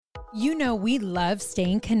You know we love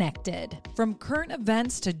staying connected. From current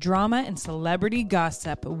events to drama and celebrity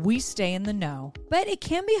gossip, we stay in the know. But it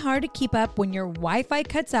can be hard to keep up when your Wi-Fi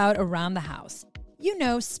cuts out around the house. You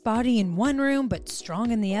know, spotty in one room but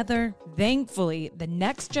strong in the other. Thankfully, the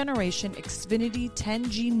next generation Xfinity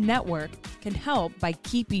 10G network can help by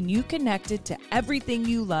keeping you connected to everything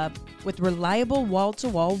you love with reliable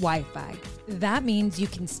wall-to-wall Wi-Fi. That means you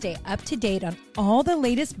can stay up to date on all the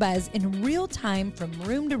latest buzz in real time from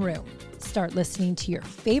room to room. Start listening to your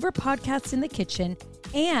favorite podcasts in the kitchen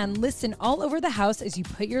and listen all over the house as you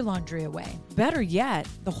put your laundry away. Better yet,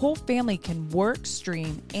 the whole family can work,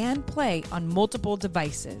 stream, and play on multiple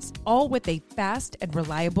devices, all with a fast and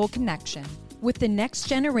reliable connection. With the next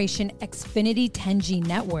generation Xfinity 10G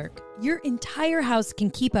network, your entire house can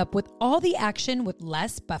keep up with all the action with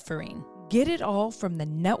less buffering. Get it all from the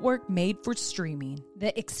network made for streaming,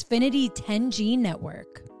 the Xfinity 10G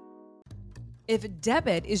network. If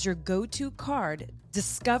debit is your go-to card,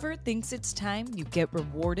 Discover thinks it's time you get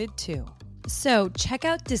rewarded too. So check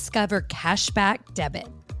out Discover Cashback Debit,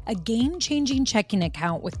 a game-changing checking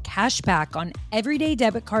account with cashback on everyday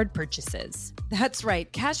debit card purchases. That's right,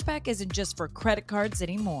 cashback isn't just for credit cards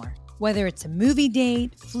anymore. Whether it's a movie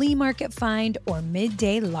date, flea market find, or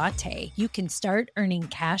midday latte, you can start earning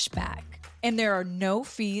cash back. And there are no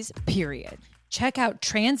fees, period. Check out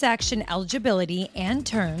transaction eligibility and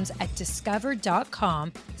terms at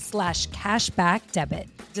discover.com/cashbackdebit.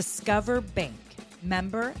 Discover Bank.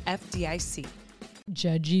 Member FDIC.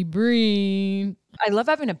 Judgy Bree. I love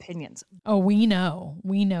having opinions. Oh, we know.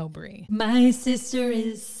 We know, Bree. My sister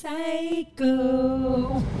is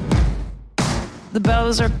psycho. The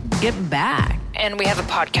Bellas are getting back. And we have a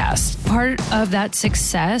podcast. Part of that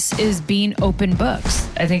success is being open books.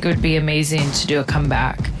 I think it would be amazing to do a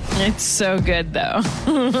comeback. It's so good, though.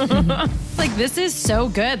 Like, this is so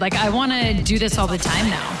good. Like, I want to do this all the time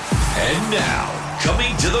now. And now,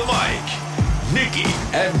 coming to the mic, Nikki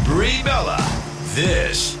and Brie Bella.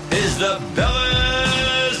 This is the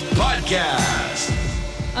Bellas Podcast.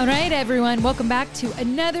 All right, everyone. Welcome back to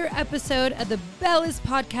another episode of the Bellas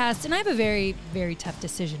Podcast. And I have a very, very tough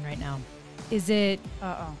decision right now. Is it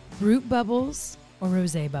Brut bubbles or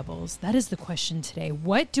rosé bubbles? That is the question today.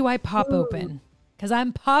 What do I pop open? Because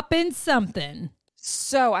I'm popping something.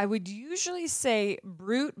 So I would usually say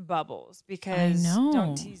Brut bubbles because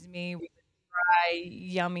don't tease me with dry,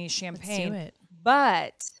 yummy champagne. Let's do it.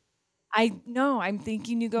 But I'm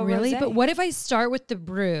thinking you go really? rosé. But what if I start with the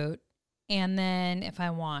Brut and then if I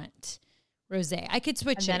want rosé, I could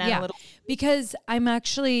switch it. Yeah, because I'm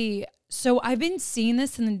actually. So I've been seeing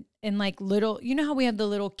this in like little, you know how we have the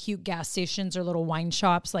little cute gas stations or little wine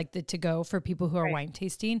shops like the to go for people who are wine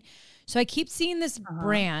tasting. So I keep seeing this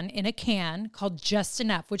brand in a can called Just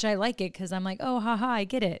Enough, which I like it because I'm like, oh, haha, I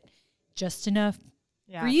get it. Just enough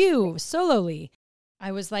for you, solely.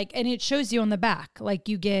 I was like, and it shows you on the back, like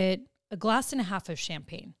you get a glass and a half of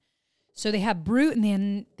champagne. So they have Brut and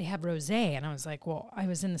then they have rosé. And I was like, well, I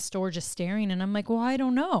was in the store just staring and I'm like, well, I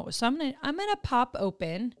don't know. So I'm gonna pop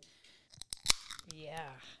open. Yeah,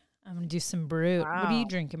 I'm going to do some Brut. Wow. What are you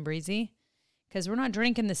drinking, Breezy? Because we're not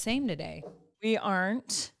drinking the same today. We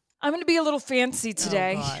aren't. I'm going to be a little fancy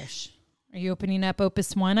today. Oh, gosh. Are you opening up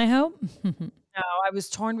Opus 1, I hope? No, I was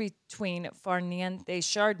torn between Farniente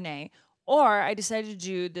Chardonnay or I decided to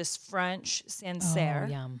do this French Sancerre.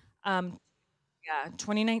 Oh, yum.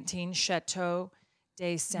 2019 Chateau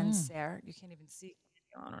de Sancerre. You can't even see.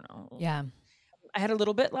 I don't know. Yeah. I had a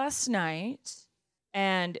little bit last night.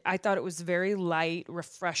 And I thought it was very light,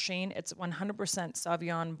 refreshing. It's 100%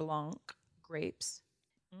 Sauvignon Blanc grapes.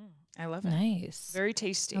 I love it. Nice. Very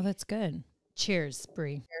tasty. Oh, that's good. Cheers,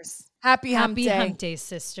 Brie. Cheers. Happy hump day,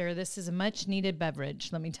 sister. This is a much needed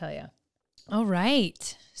beverage, let me tell you. All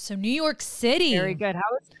right. So New York City. Very good.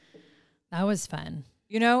 How was it? That was fun.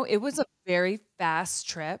 You know, it was a very fast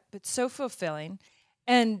trip, but so fulfilling.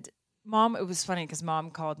 And Mom, it was funny because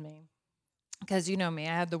Mom called me. Because you know me,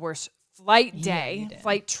 I had the worst flight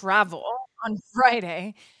travel on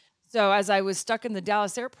Friday. So as I was stuck in the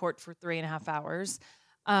Dallas airport for 3.5 hours,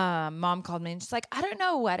 Mom called me and she's like, I don't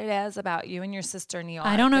know what it is about you and your sister New York.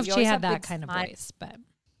 I don't know if she had that kind of voice, but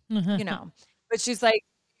you know, but she's like,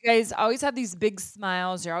 you guys always have these big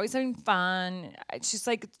smiles. You're always having fun. She's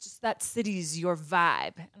like, it's just that city's your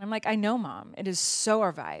vibe. And I'm like, I know, Mom. It is so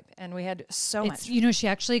our vibe. And we had so much. You know, she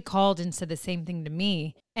actually called and said the same thing to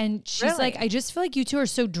me. And she's like, I just feel like you two are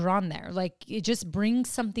so drawn there. Like, it just brings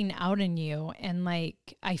something out in you. And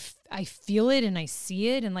like, I feel it and I see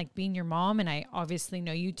it. And like being your mom, and I obviously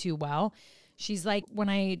know you too well. She's like, when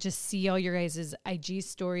I just see all your guys' IG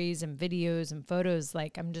stories and videos and photos,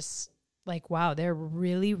 like, I'm just like, wow, they're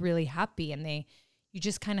really, really happy. And they, you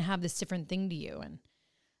just kind of have this different thing to you. And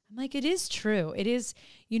I'm like, it is true. It is,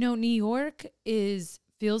 New York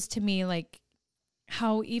feels to me like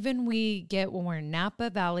how even we get when we're in Napa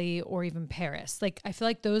Valley or even Paris. Like, I feel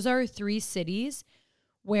like those are 3 cities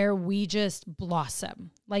where we just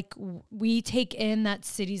blossom. Like, we take in that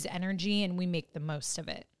city's energy and we make the most of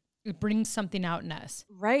it. It brings something out in us.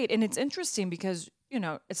 Right. And it's interesting because,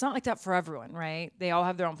 it's not like that for everyone, right? They all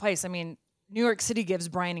have their own place. I mean, New York City gives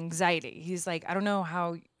Brian anxiety. He's like, I don't know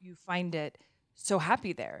how you find it so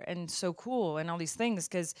happy there and so cool and all these things,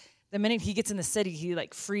 because the minute he gets in the city, he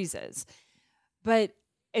like freezes. But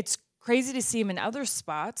it's crazy to see him in other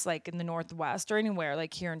spots, like in the Northwest or anywhere,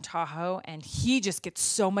 like here in Tahoe, and he just gets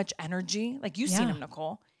so much energy. Like, you've seen him,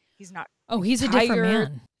 Nicole. He's not he's tired. a different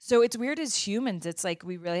man. So it's weird as humans. It's like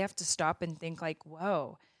we really have to stop and think like,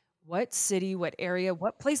 whoa, what city, what area,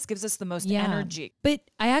 what place gives us the most energy? But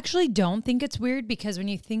I actually don't think it's weird, because when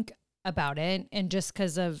you think about it, and just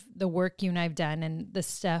because of the work you and I've done and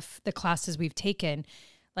the classes we've taken,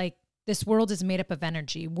 like, this world is made up of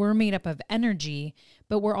energy. We're made up of energy,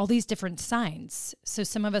 but we're all these different signs. So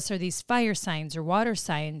some of us are these fire signs or water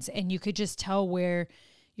signs, and you could just tell where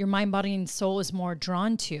your mind, body, and soul is more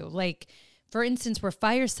drawn to. Like, for instance, we're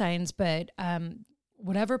fire signs, but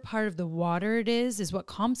whatever part of the water it is what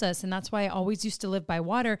calms us. And that's why I always used to live by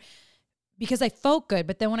water, because I felt good.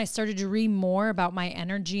 But then when I started to read more about my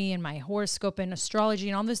energy and my horoscope and astrology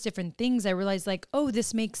and all those different things, I realized like, oh,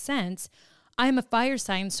 this makes sense. I'm a fire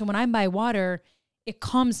sign, so when I'm by water, it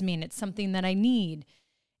calms me and it's something that I need.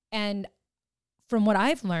 And from what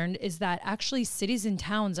I've learned is that actually cities and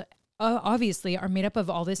towns obviously are made up of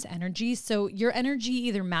all this energy. So your energy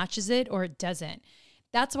either matches it or it doesn't.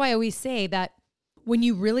 That's why I always say that when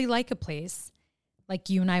you really like a place, like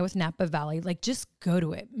you and I with Napa Valley, like, just go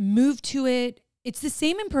to it, move to it. It's the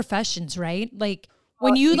same in professions, right? Like,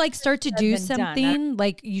 when you like start to do something,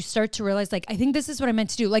 like, you start to realize, like, I think this is what I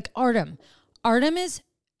meant to do. Like Artem is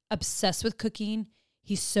obsessed with cooking.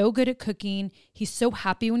 He's so good at cooking. He's so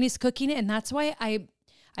happy when he's cooking it. And that's why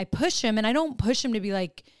I push him, and I don't push him to be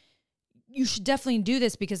like, you should definitely do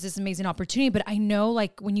this because it's an amazing opportunity. But I know,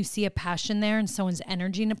 like, when you see a passion there and someone's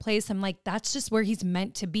energy in a place, I'm like, that's just where he's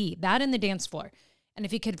meant to be, that and the dance floor. And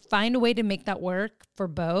if he could find a way to make that work for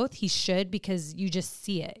both, he should, because you just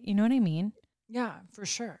see it. You know what I mean? Yeah, for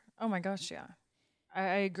sure. Oh my gosh. Yeah. I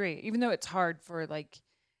agree. Even though it's hard for like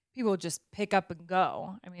people just pick up and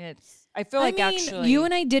go. I mean, I feel like actually you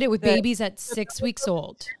and I did it with babies at 6 weeks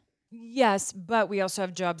old. Yes, but we also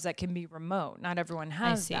have jobs that can be remote. Not everyone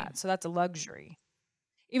has that. So that's a luxury.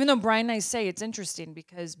 Even though Brian and I say it's interesting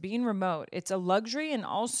because being remote, it's a luxury, and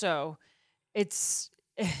also it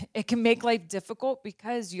can make life difficult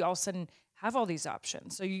because you all of a sudden have all these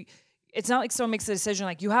options. So it's not like someone makes a decision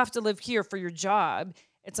like you have to live here for your job.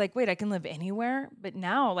 It's like, wait, I can live anywhere. But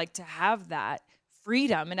now, like, to have that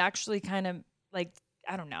freedom and actually kind of like,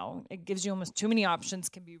 I don't know, it gives you almost too many options,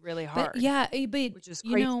 can be really hard. But which is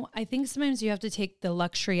crazy. I think sometimes you have to take the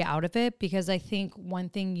luxury out of it, because I think one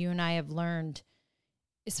thing you and I have learned,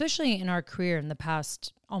 especially in our career in the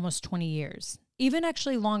past almost 20 years, even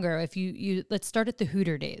actually longer, if you let's start at the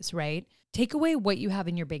Hooter days, right? Take away what you have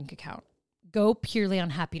in your bank account. Go purely on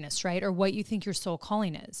happiness, right? Or what you think your soul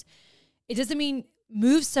calling is. It doesn't mean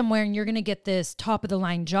move somewhere and you're going to get this top of the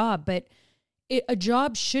line job, but a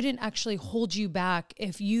job shouldn't actually hold you back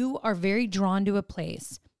if you are very drawn to a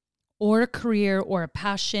place or a career or a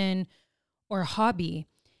passion or a hobby,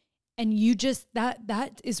 and you just,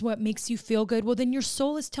 that is what makes you feel good. Well, then your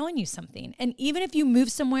soul is telling you something. And even if you move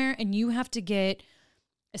somewhere and you have to get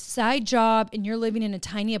a side job and you're living in a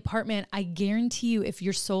tiny apartment, I guarantee you, if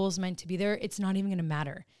your soul is meant to be there, it's not even going to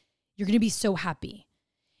matter. You're going to be so happy.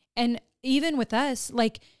 And even with us,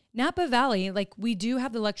 like Napa Valley, like, we do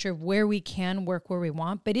have the luxury of where we can work where we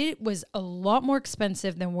want, but it was a lot more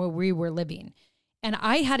expensive than where we were living. And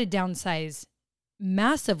I had to downsize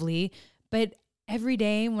massively, but every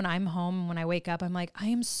day when I'm home, when I wake up, I'm like, I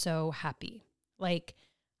am so happy. Like,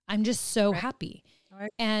 I'm just so happy.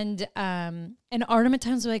 Right. And Artem at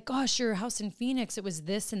times are like, gosh, your house in Phoenix, it was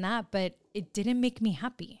this and that, but it didn't make me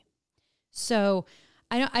happy. So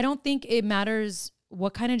I don't think it matters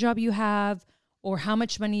what kind of job you have or how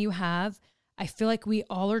much money you have. I feel like we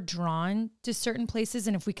all are drawn to certain places.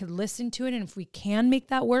 And if we could listen to it, and if we can make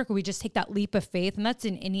that work, or we just take that leap of faith, and that's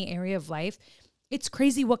in any area of life, it's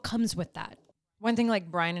crazy what comes with that. One thing, like,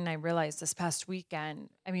 Brian and I realized this past weekend,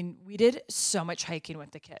 I mean, we did so much hiking with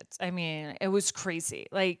the kids. I mean, it was crazy,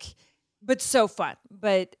 like, but so fun.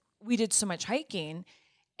 But we did so much hiking,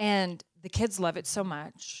 and the kids love it so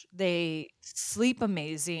much. They sleep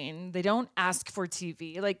amazing. They don't ask for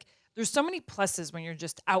TV. Like, there's so many pluses when you're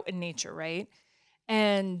just out in nature, right?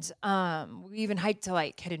 And we even hiked to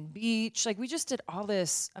like Hidden Beach. Like we just did all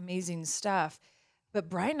this amazing stuff. But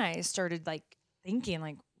Brian and I started like thinking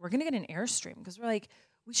like we're gonna get an Airstream because we're like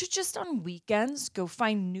we should just on weekends go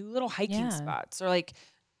find new little hiking spots or like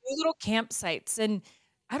new little campsites. And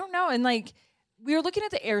I don't know. And like we were looking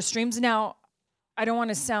at the Airstreams. Now I don't want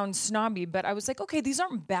to sound snobby, but I was like, okay, these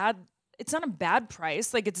aren't bad. It's not a bad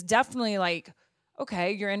price. Like it's definitely like,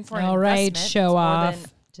 okay, you're in for an investment. All right, show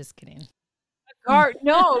off. Just kidding. Car.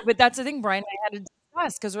 No, but that's the thing, Brian. I had to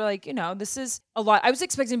discuss because we're like, this is a lot. I was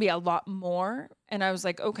expecting to be a lot more, and I was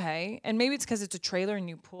like, okay. And maybe it's because it's a trailer and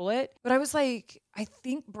you pull it. But I was like, I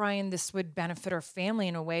think Brian, this would benefit our family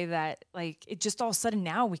in a way that, like, it just all of a sudden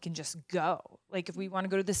now we can just go. Like, if we want to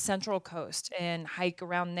go to the Central Coast and hike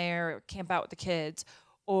around there, camp out with the kids,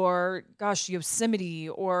 or gosh, Yosemite,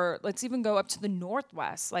 or let's even go up to the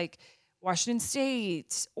Northwest, like Washington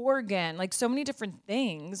State, Oregon, like so many different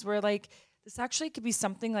things where like. This actually could be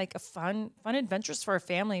something like a fun adventures for our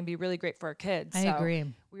family and be really great for our kids. I agree.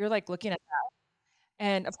 We were like looking at that.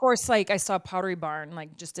 And of course, like I saw Pottery Barn,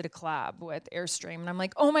 like just did a collab with Airstream. And I'm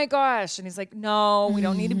like, oh my gosh. And he's like, no, we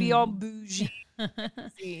don't need to be all bougie. I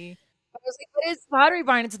was like, what is Pottery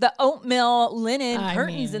Barn? It's the oatmeal linen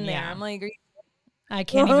curtains in there. I'm like, I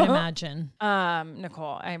can't even imagine.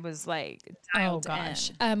 Nicole, I was like, oh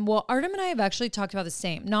gosh. Well, Artem and I have actually talked about the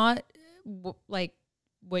same, not like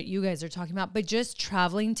what you guys are talking about, but just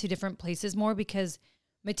traveling to different places more because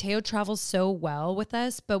Mateo travels so well with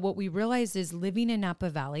us. But what we realized is living in Napa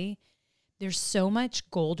Valley, there's so much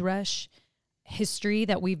gold rush history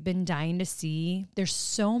that we've been dying to see. There's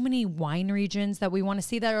so many wine regions that we want to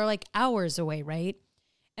see that are like hours away, right?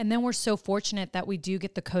 And then we're so fortunate that we do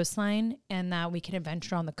get the coastline and that we can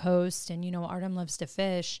adventure on the coast. And, Artem loves to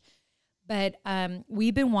fish. But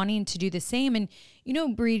we've been wanting to do the same. And,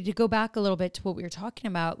 Bree, to go back a little bit to what we were talking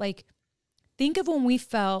about, like, think of when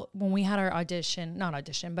we had our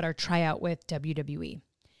our tryout with WWE.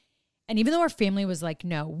 And even though our family was like,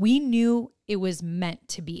 no, we knew it was meant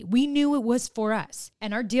to be. We knew it was for us.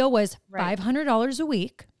 And our deal was $500 a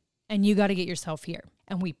week, and you got to get yourself here.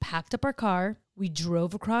 And we packed up our car. We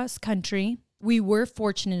drove across country. We were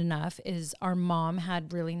fortunate enough is our mom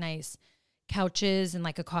had really nice couches and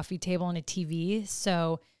like a coffee table and a TV.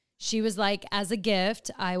 So she was like, as a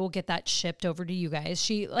gift, I will get that shipped over to you guys.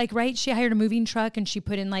 She she hired a moving truck and she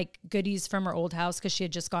put in like goodies from her old house because she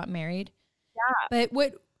had just got married. Yeah. I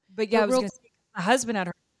was going to say, the husband at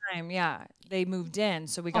her time, they moved in.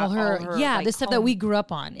 So we got all her like, the stuff that we grew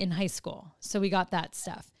up on in high school. So we got that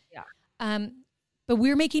stuff. Yeah. But we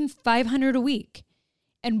were making $500 a week.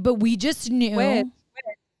 But we just knew. When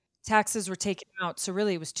taxes were taken out. So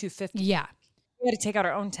really it was $250. Yeah. We had to take out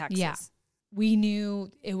our own taxes. Yeah. We knew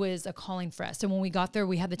it was a calling for us. And when we got there,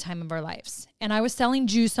 we had the time of our lives. And I was selling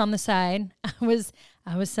juice on the side. I was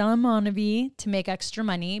selling Monavie to make extra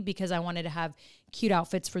money because I wanted to have cute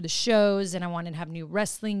outfits for the shows and I wanted to have new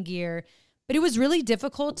wrestling gear. But it was really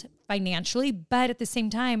difficult financially. But at the same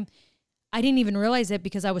time, I didn't even realize it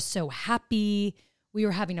because I was so happy. We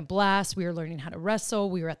were having a blast. We were learning how to wrestle.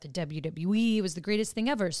 We were at the WWE. It was the greatest thing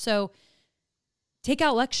ever. So take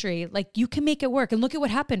out luxury. Like you can make it work. And look at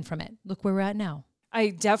what happened from it. Look where we're at now.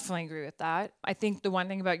 I definitely agree with that. I think the one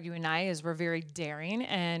thing about you and I is we're very daring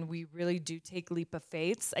and we really do take leap of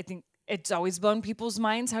faiths. I think it's always blown people's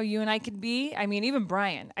minds how you and I can be. I mean, even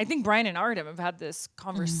Brian. I think Brian and Artem have had this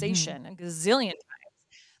conversation a gazillion times.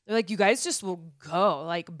 They're like, you guys just will go.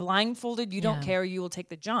 Like blindfolded, you don't care, you will take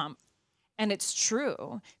the jump. And it's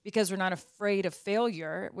true because we're not afraid of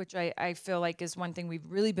failure, which I feel like is one thing we've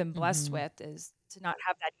really been blessed with is to not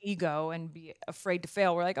have that ego and be afraid to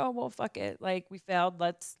fail. We're like, oh, well, fuck it. Like we failed.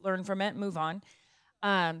 Let's learn from it, move on.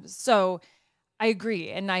 So I agree.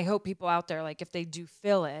 And I hope people out there, like if they do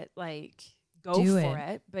feel it, like go for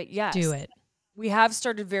it. But yes, do it. We have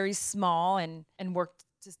started very small and worked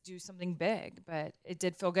to do something big, but it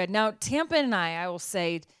did feel good. Now, Tampa and I will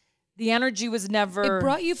say, the energy was never... It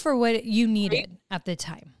brought you for what you needed at the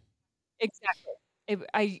time. Exactly.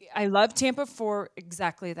 I love Tampa for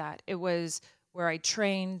exactly that. It was where I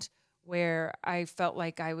trained, where I felt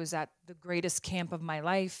like I was at the greatest camp of my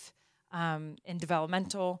life in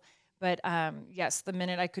developmental. But yes, the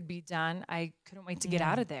minute I could be done, I couldn't wait to get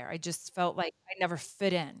out of there. I just felt like I never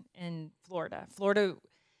fit in Florida. Florida,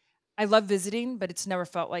 I love visiting, but it's never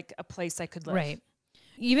felt like a place I could live. Right.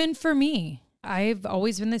 Even for me. I've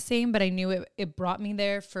always been the same, but I knew it brought me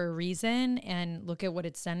there for a reason. And look at what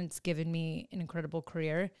it's done. It's given me an incredible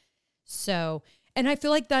career. So, and I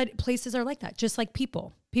feel like that places are like that, just like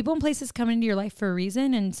people. People and places come into your life for a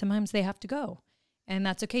reason, and sometimes they have to go. And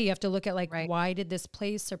that's okay. You have to look at like, why did this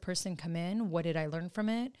place or person come in? What did I learn from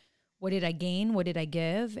it? What did I gain? What did I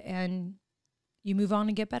give? And you move on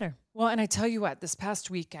and get better. Well, and I tell you what, this past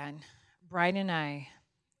weekend, Brian and I,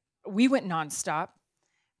 we went nonstop,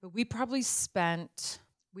 but we probably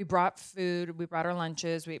we brought food, we brought our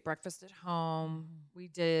lunches, we ate breakfast at home, we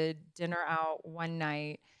did dinner out one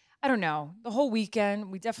night. I don't know, the whole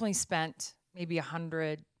weekend, we definitely spent maybe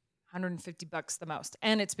 $100, $150 the most.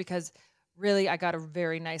 And it's because really I got a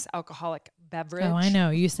very nice alcoholic beverage. Oh, I know.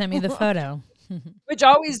 You sent me the photo. Which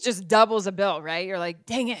always just doubles a bill, right? You're like,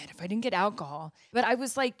 dang it, if I didn't get alcohol. But I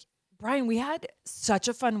was like, Brian, we had such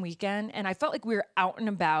a fun weekend. And I felt like we were out and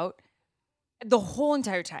about the whole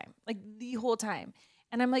entire time, like the whole time.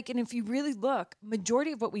 And I'm like, and if you really look,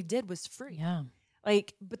 majority of what we did was free. Yeah.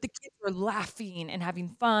 Like, but the kids were laughing and having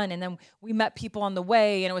fun. And then we met people on the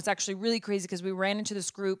way. And it was actually really crazy because we ran into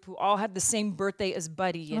this group who all had the same birthday as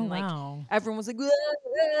Buddy. And wow. everyone was like,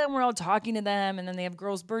 and we're all talking to them. And then they have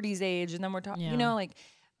girls Birdie's age. And then we're talking,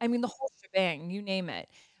 the whole shebang, you name it.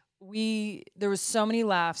 There was so many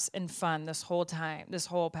laughs and fun this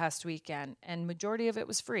whole past weekend. And majority of it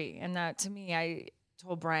was free. And that, to me, I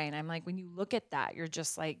told Brian, I'm like, when you look at that, you're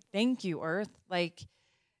just like, thank you, Earth. Like,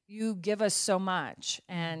 you give us so much.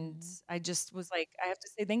 And I just was like, I have to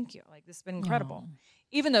say thank you. Like, this has been incredible.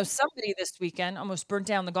 Even though somebody this weekend almost burnt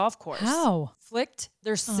down the golf course. How? Flicked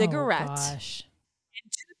their cigarette gosh.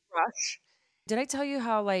 into the brush. Did I tell you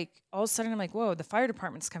how, like, all of a sudden I'm like, whoa, the fire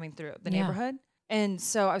department's coming through the neighborhood? And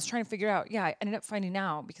so I was trying to figure out, I ended up finding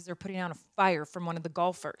out because they're putting out a fire from one of the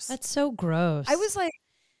golfers. That's so gross. I was like,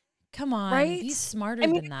 come on, right? Be smarter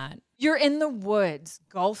than that. You're in the woods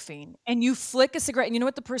golfing and you flick a cigarette. And you know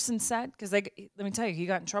what the person said? Because let me tell you, he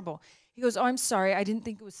got in trouble. He goes, oh, I'm sorry. I didn't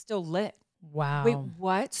think it was still lit. Wow. Wait,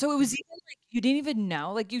 what? So it was even like, you didn't even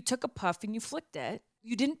know. Like, you took a puff and you flicked it.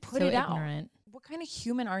 You didn't put it ignorant. out. What kind of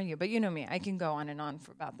human are you? But you know me. I can go on and on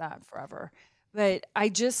about that forever. But I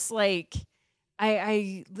just like...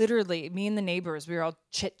 I literally, me and the neighbors, we were all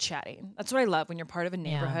chit-chatting. That's what I love when you're part of a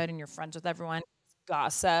neighborhood and you're friends with everyone.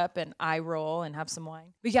 Gossip and eye roll and have some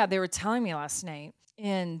wine. But yeah, they were telling me last night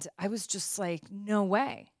and I was just like, no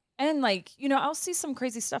way. And like, I'll see some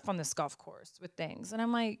crazy stuff on this golf course with things. And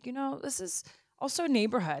I'm like, this is also a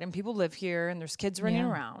neighborhood and people live here and there's kids running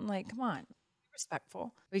around. Like, come on, be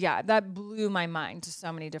respectful. But yeah, that blew my mind to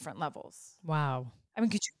so many different levels. Wow. I mean,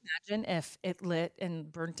 could you imagine if it lit and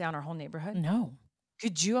burnt down our whole neighborhood? No.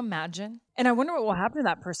 Could you imagine? And I wonder what will happen to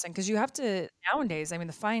that person because you have to, nowadays, I mean,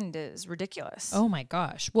 the fine is ridiculous. Oh my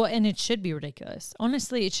gosh. Well, and it should be ridiculous.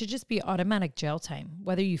 Honestly, it should just be automatic jail time,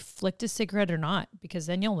 whether you flicked a cigarette or not, because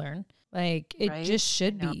then you'll learn. Like, it just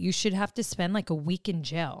should be. You should have to spend like a week in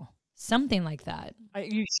jail, something like that.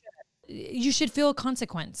 You should. You should feel a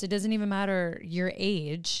consequence. It doesn't even matter your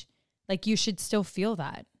age. Like, you should still feel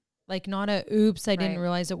that. Like, not oops, I didn't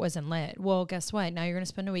realize it wasn't lit. Well, guess what? Now you're going to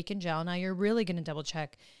spend a week in jail. Now you're really going to double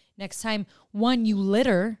check. Next time, one, you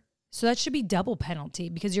litter. So that should be double penalty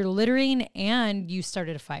because you're littering and you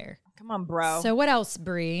started a fire. Come on, bro. So what else,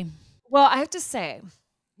 Bree? Well, I have to say,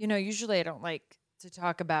 usually I don't like to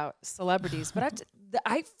talk about celebrities, but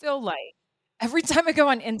I feel like every time I go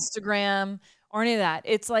on Instagram or any of that,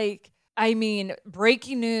 it's like,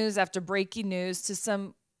 breaking news after breaking news to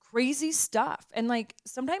some crazy stuff. And like,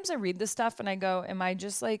 sometimes I read this stuff and I go, am I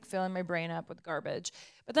just like filling my brain up with garbage?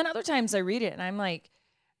 But then other times I read it and I'm like,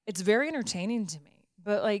 it's very entertaining to me.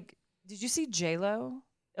 But like, did you see J-Lo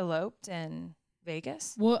eloped in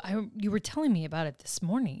Vegas? Well, you were telling me about it this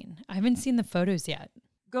morning. I haven't seen the photos yet.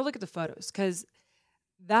 Go look at the photos because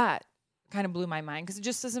that kind of blew my mind because it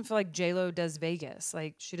just doesn't feel like J-Lo does Vegas.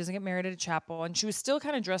 Like, she doesn't get married at a chapel and she was still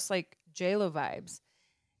kind of dressed like J-Lo vibes.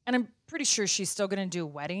 And I'm pretty sure she's still going to do a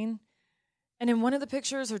wedding. And in one of the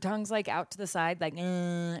pictures, her tongue's like out to the side, like,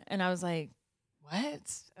 and I was like, what?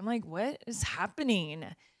 I'm like, what is happening?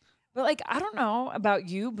 But like, I don't know about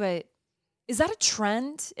you, but is that a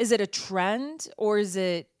trend? Is it a trend or is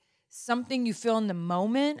it something you feel in the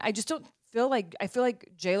moment? I just don't feel like, I feel like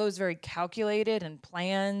J-Lo is very calculated and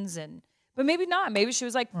plans but maybe not. Maybe she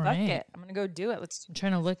was like, fuck it. I'm going to go do it. I'm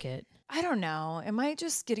trying to look it. I don't know. Am I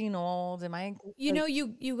just getting old? Am I?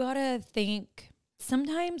 You got to think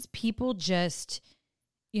sometimes people just,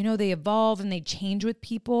 they evolve and they change with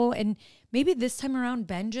people. And maybe this time around,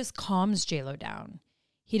 Ben just calms J-Lo down.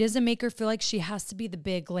 He doesn't make her feel like she has to be the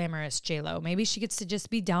big glamorous J-Lo. Maybe she gets to just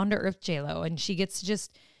be down to earth J-Lo and she gets to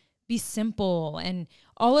just be simple. And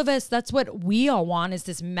all of us, that's what we all want is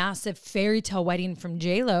this massive fairy tale wedding from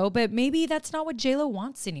J-Lo. But maybe that's not what J-Lo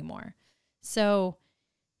wants anymore. So,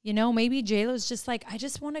 maybe J-Lo's just like, I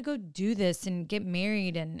just want to go do this and get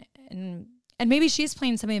married. And maybe she's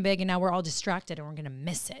playing something big and now we're all distracted and we're going to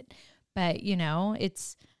miss it. But,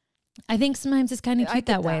 I think sometimes it's kind of I cute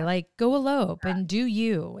get that way. that. Like, go elope and do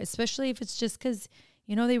you, especially if it's just because,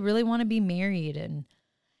 they really want to be married. And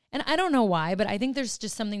I don't know why, but I think there's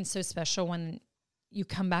just something so special when you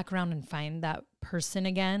come back around and find that person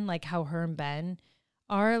again, like how her and Ben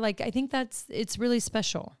are. Like, I think it's really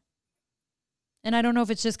special. And I don't know if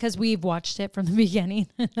it's just because we've watched it from the beginning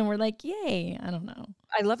and we're like, yay. I don't know.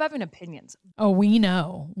 I love having opinions. Oh, we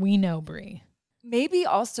know, Brie. Maybe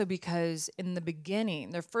also because in the beginning,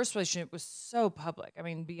 their first relationship was so public. I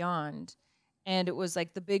mean, beyond. And it was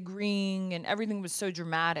like the big ring and everything was so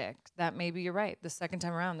dramatic that maybe you're right. The second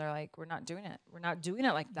time around, they're like, we're not doing it. We're not doing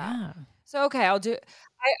it like that. Yeah. So, okay, I'll do it.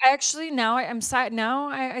 I actually, now I'm sad. Now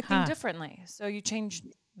I think Huh. differently. So you changed.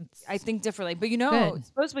 It's- I think differently. But Good.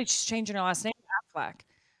 supposedly she's changing her last name to Affleck.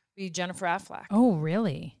 Be Jennifer Affleck. Oh,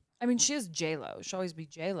 really? I mean, she is J-Lo. She'll always be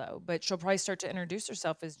J-Lo, but she'll probably start to introduce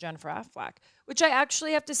herself as Jennifer Affleck, which I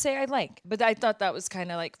actually have to say I like. But I thought that was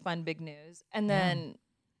kind of like fun, big news. And then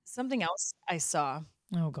something else I saw,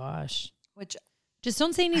 Oh, gosh. which Just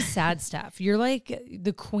don't say any sad stuff. You're like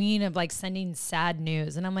the queen of like sending sad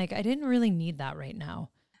news. And I'm like, I didn't really need that right now.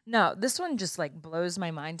 no, this one just like blows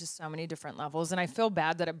my mind to so many different levels. And I feel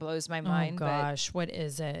bad that it blows my mind. Oh, gosh. What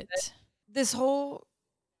is it? But this whole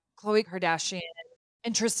Khloe Kardashian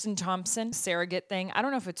and Tristan Thompson surrogate thing, I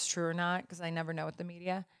don't know if it's true or not because I never know with the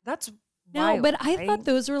media. That's No, wild, but I right? thought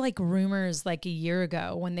those were like rumors like a year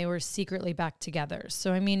ago when they were secretly back together.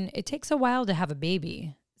 So, I mean, it takes a while to have a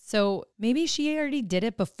baby. So maybe she already did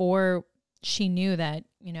it before she knew that,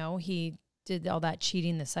 he did all that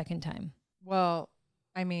cheating the second time. Well,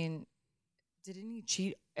 I mean, didn't he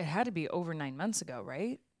cheat? It had to be over 9 months ago,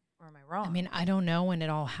 right? Or am I wrong? I mean, I don't know when it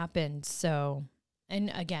all happened. So,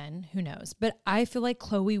 and again, who knows? But I feel like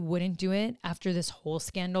Khloe wouldn't do it after this whole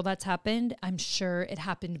scandal that's happened. I'm sure it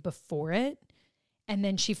happened before it. And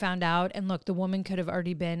then she found out. And look, the woman could have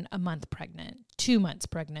already been a month pregnant, 2 months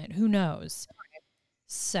pregnant. Who knows?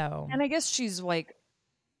 So, and I guess she's like,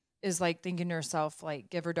 is like thinking to herself, like,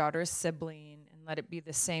 give her daughter a sibling and let it be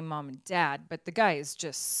the same mom and dad. But the guy is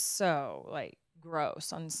just so like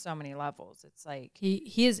gross on so many levels. It's like,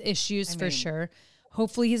 he has issues I for mean- sure.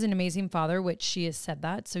 Hopefully he's an amazing father, which she has said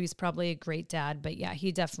that. So he's probably a great dad. But yeah,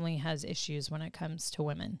 he definitely has issues when it comes to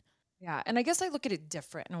women. yeah. And I guess I look at it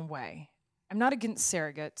different in a way. I'm not against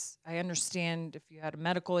surrogates. I understand if you had a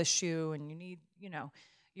medical issue and you need,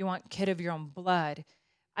 you want kid of your own blood.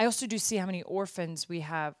 I also do see how many orphans we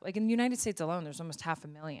have. Like in the United States alone, there's almost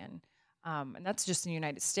 500,000. And that's just in the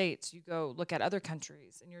United States. You go look at other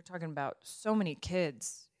countries and you're talking about so many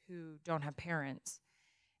kids who don't have parents.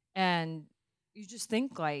 And you just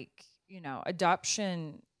think like,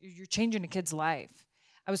 adoption, you're changing a kid's life.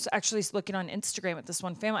 I was actually looking on Instagram at this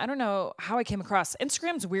one family. I don't know how I came across.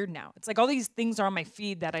 Instagram's weird now. It's like all these things are on my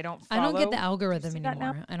feed that I don't follow. I don't get the Do you algorithm see that now?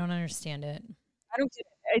 anymore. I don't understand it. I don't get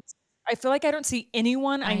it. I feel like I don't see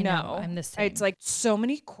anyone I know. I'm the same. It's like so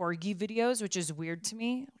many corgi videos, which is weird to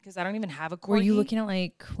me because I don't even have a corgi. Were you looking at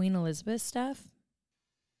like Queen Elizabeth stuff?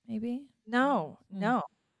 Maybe? No, Mm. no.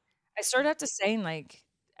 I started out to saying like,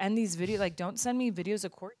 end these videos, like don't send me videos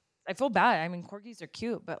of corgis. I feel bad. I mean, corgis are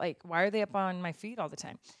cute, but like, why are they up on my feed all the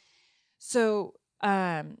time? So,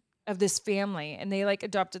 of this family, and they like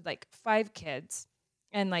adopted like 5 kids,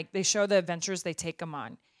 and like they show the adventures they take them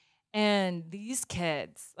on. And these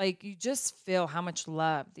kids, like you just feel how much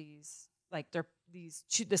love this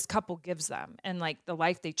couple gives them, and like the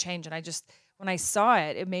life they change. And when I saw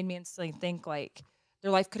it, it made me instantly think like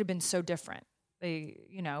their life could have been so different.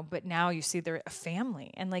 But now you see they're a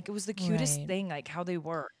family, and like it was the cutest Right. thing, like how they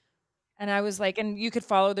were. And I was like, and you could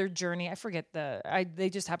follow their journey. I forget they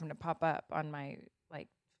just happened to pop up on my like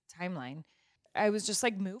timeline. I was just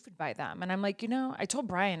like moved by them. And I'm like, I told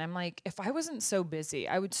Brian, I'm like, if I wasn't so busy,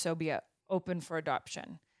 I would so be open for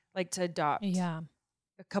adoption, like to adopt Yeah.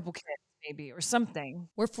 a couple kids maybe or something.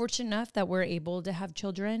 We're fortunate enough that we're able to have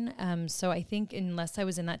children. So I think unless I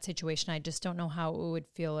was in that situation, I just don't know how it would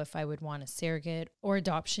feel if I would want a surrogate or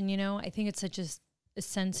adoption. I think it's such a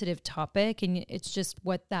sensitive topic, and it's just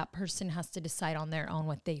what that person has to decide on their own,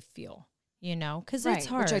 what they feel, because Right, it's which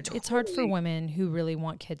hard. I It's hard for totally- women who really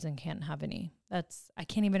want kids and can't have any. I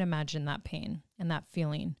can't even imagine that pain and that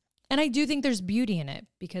feeling. And I do think there's beauty in it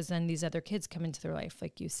because then these other kids come into their life,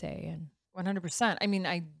 like you say. And 100%. I mean,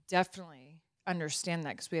 I definitely understand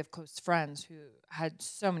that because we have close friends who had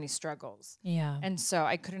so many struggles. yeah, And so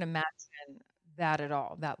I couldn't imagine that at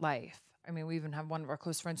all, that life. I mean, we even have one of our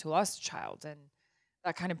close friends who lost a child, and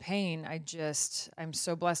that kind of pain, I'm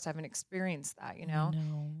so blessed I haven't experienced that, I know.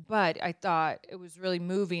 But I thought it was really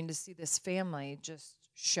moving to see this family just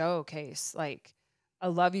showcase like a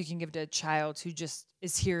love you can give to a child who just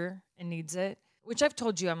is here and needs it. which I've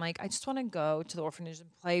told you, I'm like, I just want to go to the orphanage and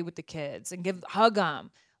play with the kids and hug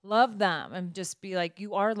them, love them, and just be like,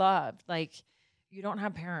 you are loved. Like, you don't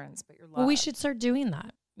have parents, but you're loved. Well, we should start doing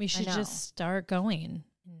that. We should know. just start going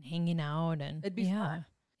and hanging out, and It'd be fun.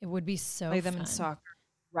 It would be so Play them fun. in soccer,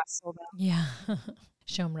 wrestle them. Yeah.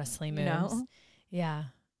 Show them wrestling moves. You know? Yeah.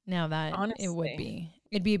 Now that Honestly. it would be.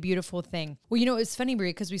 It'd be a beautiful thing. Well, you know, it's funny, Brie,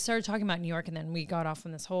 because we started talking about New York and then we got off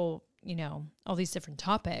on this whole, you know, all these different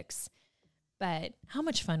topics. But how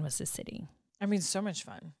much fun was this city? I mean, so much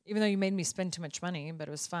fun. Even though you made me spend too much money, but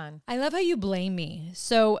it was fun. I love how you blame me.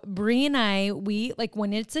 So Brie and I, we like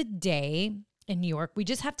when it's a day in New York, we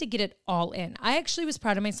just have to get it all in. I actually was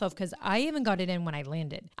proud of myself because I even got it in when I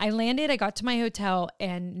landed. I got to my hotel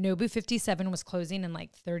and Nobu 57 was closing in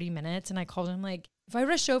like 30 minutes. And I called him like, if I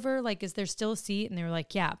rush over, like, is there still a seat? And they were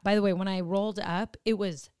like, yeah. By the way, when I rolled up, it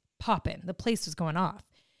was popping. The place was going off.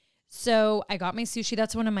 So I got my sushi.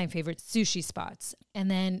 That's one of my favorite sushi spots. And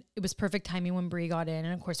then it was perfect timing when Brie got in.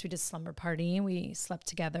 And of course we did slumber party. We slept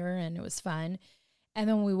together and it was fun. And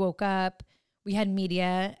then when we woke up, we had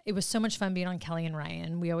media. It was so much fun being on Kelly and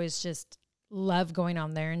Ryan. We always just love going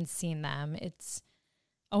on there and seeing them. It's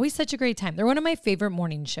always such a great time. They're one of my favorite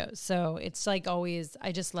morning shows. So it's like always,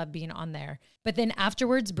 I just love being on there. But then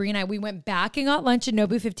afterwards, Brie and I, we went back and got lunch at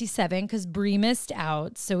Nobu 57 because Brie missed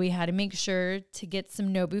out. So we had to make sure to get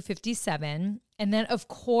some Nobu 57. And then of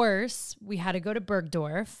course we had to go to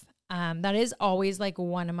Bergdorf. That is always like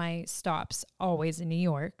one of my stops, always in New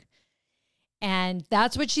York. And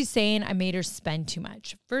that's what she's saying. I made her spend too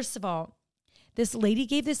much. First of all, this lady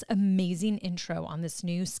gave this amazing intro on this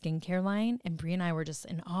new skincare line. And Brie and I were just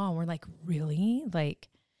in awe. And we're like, really? Like,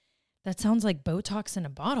 that sounds like Botox in a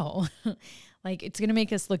bottle. Like, it's going to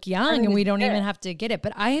make us look young and we don't even have to get it.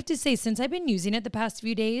 But I have to say, since I've been using it the past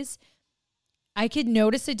few days, I could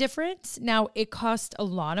notice a difference. Now, it cost a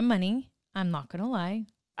lot of money. I'm not going to lie.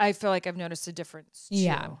 I feel like I've noticed a difference too.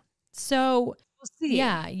 Yeah. So We'll see.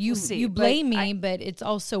 yeah, you blame me, but it's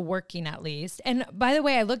also working at least. And by the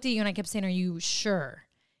way, I looked at you and I kept saying, are you sure?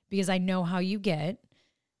 Because I know how you get.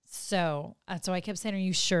 So that's why I kept saying, are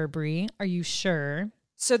you sure, Brie? Are you sure?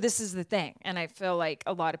 So this is the thing. And I feel like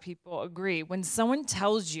a lot of people agree. When someone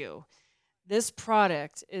tells you this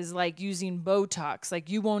product is like using Botox, like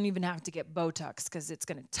you won't even have to get Botox because it's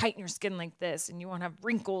going to tighten your skin like this and you won't have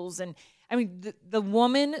wrinkles. And I mean, the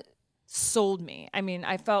woman sold me. I mean,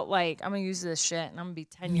 I felt like I'm going to use this shit and I'm going to be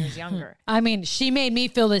 10 years younger. I mean, she made me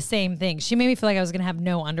feel the same thing. She made me feel like I was going to have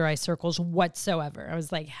no under eye circles whatsoever. I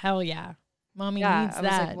was like, hell yeah. Mommy needs I that.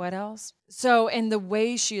 was like, what else? So, and the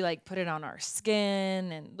way she like put it on our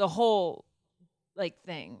skin and the whole like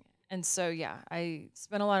thing. And so, yeah, I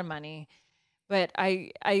spent a lot of money, but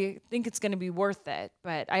I think it's going to be worth it.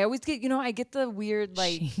 But I always get, I get the weird,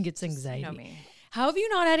 like, She gets anxiety. You know me. How have you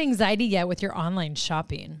not had anxiety yet with your online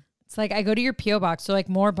shopping? It's like I go to your P.O. box, so like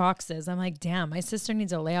more boxes. I'm like, damn, my sister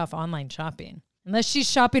needs to lay off online shopping. Unless she's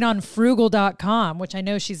shopping on frugal.com, which I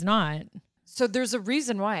know she's not. So there's a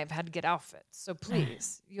reason why I've had to get outfits. So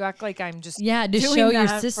please, you act like I'm just to doing show your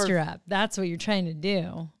that sister up. That's what you're trying to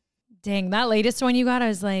do. Dang, that latest one you got, I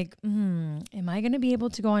was like, am I going to be able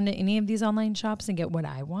to go onto any of these online shops and get what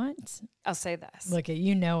I want? I'll say this. Look it,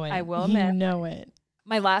 you know it. I will admit. You know it.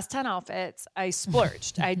 My last 10 outfits, I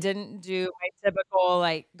splurged. I didn't do my typical,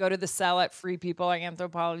 like, go to the sell at Free People like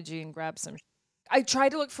Anthropologie and grab some. I tried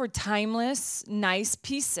to look for timeless, nice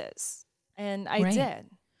pieces, and I did.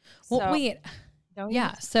 Well, So, wait. don't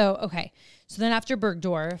Yeah. So, okay. So then after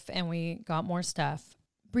Bergdorf and we got more stuff,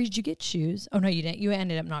 Brie, did you get shoes? Oh, no, you didn't. You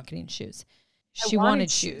ended up not getting shoes. She wanted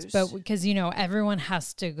shoes. But because, everyone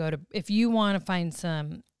has to go to, if you want to find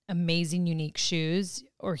some amazing, unique shoes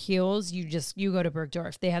or heels, you go to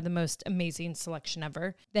Bergdorf. They have the most amazing selection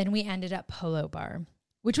ever. Then we ended up Polo Bar,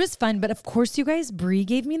 which was fun. But of course, you guys, Brie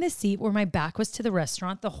gave me the seat where my back was to the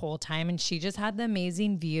restaurant the whole time. And she just had the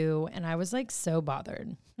amazing view. And I was like so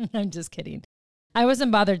bothered. I'm just kidding. I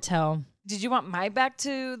wasn't bothered till. Did you want my back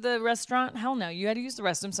to the restaurant? Hell no. You had to use the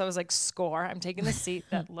restroom. So I was like, score. I'm taking the seat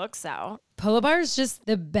that looks out. Polo Bar is just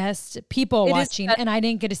the best people watching. And I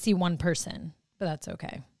didn't get to see one person, but that's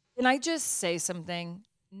okay. Can I just say something?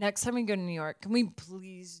 Next time we go to New York, can we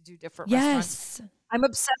please do different restaurants? Yes. I'm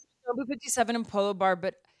obsessed with Nobu 57 and Polo Bar,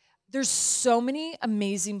 but there's so many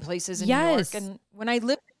amazing places in New York. And when I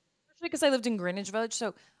lived, especially because I lived in Greenwich Village,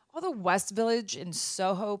 so all the West Village and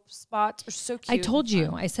Soho spots are so cute. I told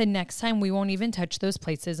you, I said next time we won't even touch those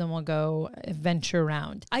places and we'll go venture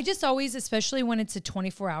around. I just always, especially when it's a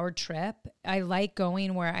 24-hour trip, I like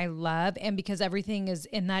going where I love. And because everything is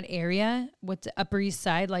in that area, what's Upper East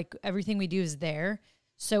Side, like everything we do is there.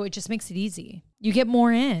 So it just makes it easy. You get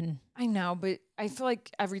more in. I know, but I feel like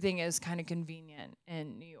everything is kind of convenient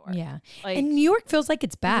in New York. Yeah. Like, and New York feels like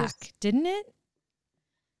it's back, didn't it?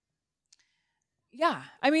 Yeah.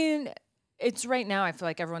 I mean, it's right now, I feel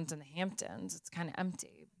like everyone's in the Hamptons. It's kind of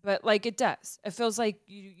empty. But like it does. It feels like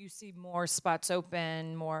you see more spots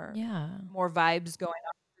open, more vibes going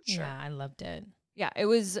on for sure. Yeah, I loved it. Yeah, it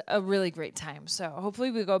was a really great time. So hopefully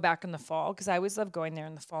we go back in the fall because I always love going there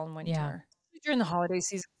in the fall and winter. Yeah. During the holiday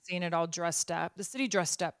season, seeing it all dressed up. The city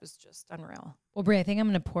dressed up is just unreal. Well, Brie, I think I'm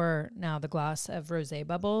going to pour now the glass of rosé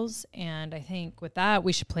bubbles. And I think with that,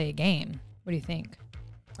 we should play a game. What do you think?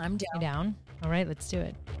 I'm down. You down? All right, let's do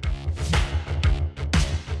it.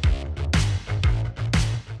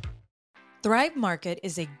 Thrive Market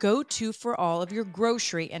is a go-to for all of your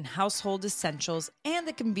grocery and household essentials, and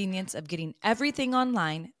the convenience of getting everything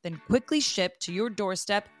online, then quickly shipped to your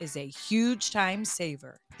doorstep is a huge time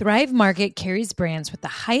saver. Thrive Market carries brands with the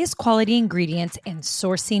highest quality ingredients and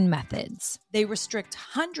sourcing methods. They restrict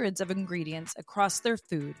hundreds of ingredients across their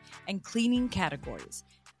food and cleaning categories,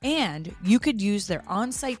 and you could use their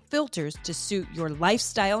on-site filters to suit your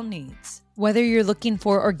lifestyle needs. Whether you're looking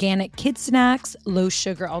for organic kid snacks, low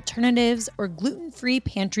sugar alternatives, or gluten-free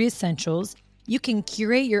pantry essentials, you can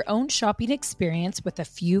curate your own shopping experience with a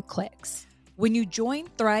few clicks. When you join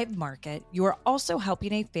Thrive Market, you are also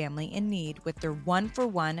helping a family in need with their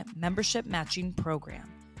 1-for-1 membership matching program.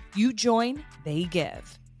 You join, they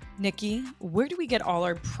give. Nikki, where do we get all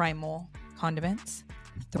our primal condiments?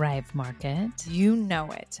 Thrive Market. You know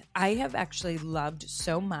it. I have actually loved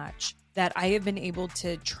so much that I have been able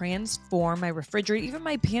to transform my refrigerator, even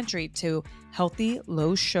my pantry, to healthy,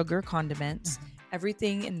 low sugar condiments.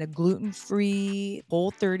 Everything in the gluten-free,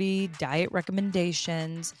 Whole30 diet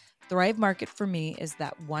recommendations. Thrive Market for me is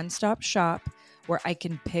that one-stop shop where I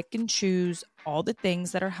can pick and choose all the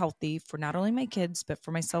things that are healthy for not only my kids, but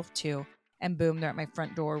for myself too. And boom, they're at my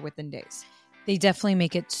front door within days. They definitely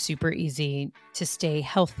make it super easy to stay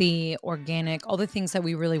healthy, organic, all the things that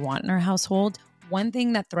we really want in our household. One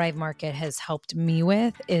thing that Thrive Market has helped me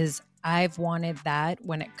with is I've wanted that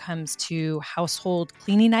when it comes to household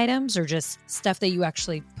cleaning items or just stuff that you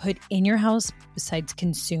actually put in your house besides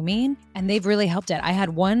consuming. And they've really helped it. I had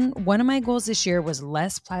one of my goals this year was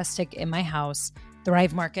less plastic in my house.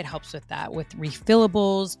 Thrive Market helps with that, with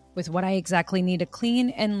refillables, with what I exactly need to clean.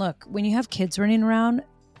 And look, when you have kids running around,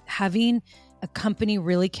 having a company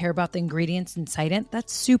really care about the ingredients inside it,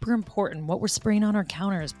 that's super important. What we're spraying on our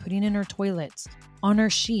counters, putting in our toilets, on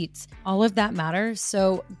our sheets, all of that matters.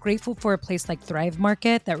 So grateful for a place like Thrive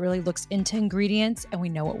Market that really looks into ingredients and we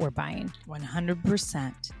know what we're buying.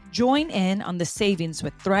 100%. Join in on the savings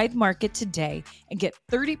with Thrive Market today and get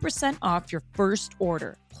 30% off your first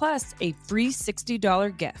order, plus a free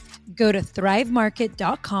 $60 gift. Go to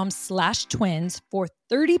thrivemarket.com/twins for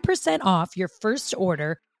 30% off your first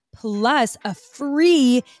order, plus a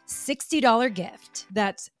free $60 gift.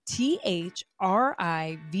 That's THRIVE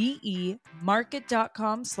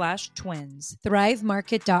market.com/twins.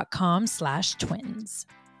 thrivemarket.com/twins.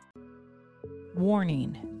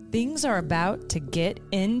 Warning, things are about to get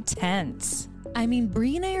intense. I mean,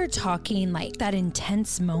 Brie and I are talking like that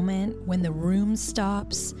intense moment when the room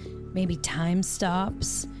stops, maybe time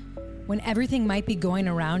stops, when everything might be going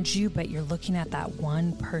around you, but you're looking at that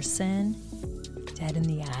one person dead in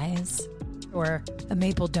the eyes, or a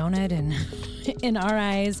maple donut in our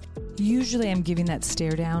eyes. Usually I'm giving that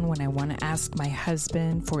stare down when I want to ask my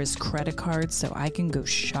husband for his credit card so I can go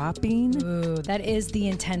shopping. Ooh, that is the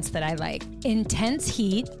intense that I like. Intense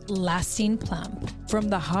heat, lasting plump. From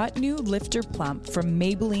the hot new Lifter Plump from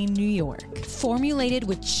Maybelline, New York. Formulated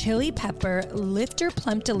with chili pepper, Lifter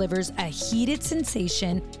Plump delivers a heated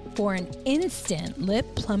sensation for an instant lip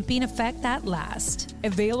plumping effect that lasts.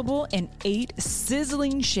 Available in 8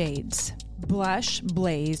 sizzling shades: Blush,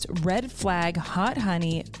 Blaze, Red Flag, Hot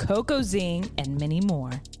Honey, Cocoa Zing, and many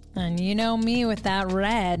more. And you know me with that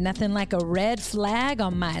red, nothing like a red flag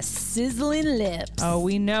on my sizzling lips. Oh,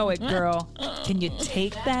 we know it, girl. Can you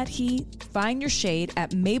take that heat? Find your shade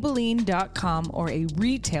at Maybelline.com or a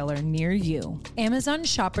retailer near you. Amazon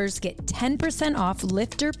shoppers get 10% off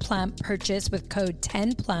Lifter Plump purchase with code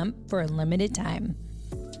 10PLUMP for a limited time.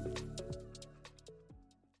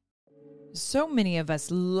 So many of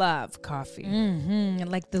us love coffee.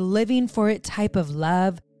 Like the living for it type of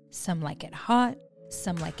love. Some like it hot,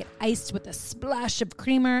 Some like it iced with a splash of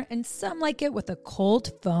creamer, and some like it with a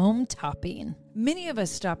cold foam topping. Many of us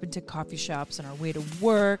stop into coffee shops on our way to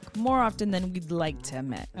work more often than we'd like to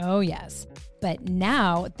admit. Oh, yes. But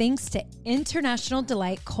now, thanks to International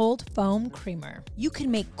Delight Cold Foam Creamer, you can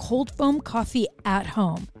make cold foam coffee at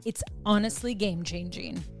home. It's honestly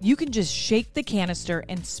game-changing. You can just shake the canister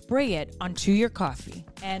and spray it onto your coffee.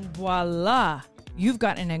 And voila! You've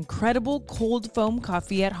got an incredible cold foam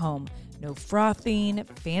coffee at home. No frothing,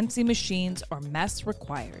 fancy machines, or mess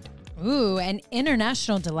required. Ooh, and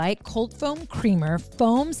International Delight Cold Foam Creamer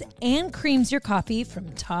foams and creams your coffee from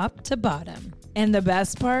top to bottom. And the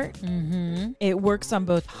best part? It works on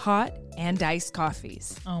both hot and iced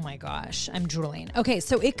coffees. Oh my gosh, I'm drooling. Okay,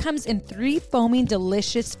 so it comes in 3 foaming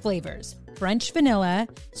delicious flavors: French vanilla,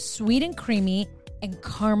 sweet and creamy, and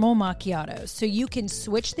caramel macchiato. So you can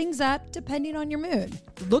switch things up depending on your mood.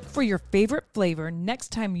 Look for your favorite flavor next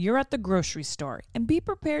time you're at the grocery store and be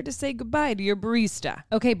prepared to say goodbye to your barista.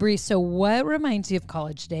 Okay, Bree, so what reminds you of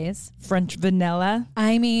college days? French vanilla.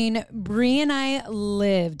 I mean, Bree and I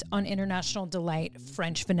lived on International Delight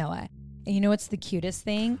French vanilla. And you know what's the cutest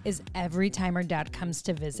thing is every time our dad comes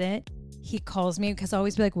to visit, he calls me because I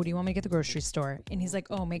always be like, what do you want me to get at the grocery store? And he's like,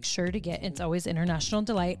 oh, make sure to get, it's always International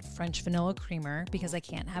Delight French vanilla creamer because I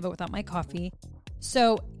can't have it without my coffee.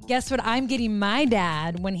 So guess what I'm getting my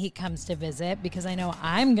dad when he comes to visit because I know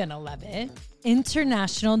I'm going to love it.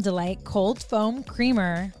 International Delight Cold Foam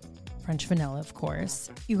Creamer. French vanilla, of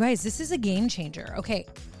course. You guys, this is a game changer. Okay,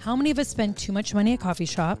 how many of us spend too much money at coffee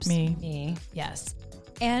shops? Me, yes.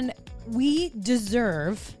 And we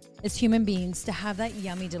deserve, as human beings, to have that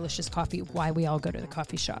yummy, delicious coffee. Why we all go to the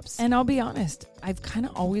coffee shops. And I'll be honest, I've kind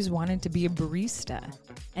of always wanted to be a barista.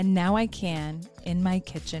 And now I can in my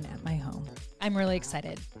kitchen at my home. I'm really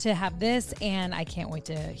excited to have this, and I can't wait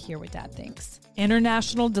to hear what Dad thinks.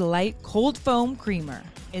 International Delight Cold Foam Creamer.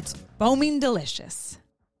 It's foaming delicious.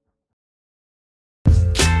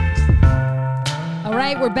 All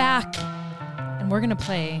right, we're back, and we're going to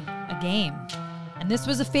play a game. And this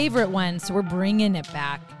was a favorite one, so we're bringing it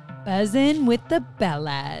back. Buzzin' with the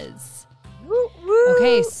Bellas. Woo, woo.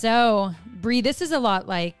 Okay, so, Bree, this is a lot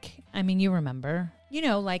like, I mean, you remember,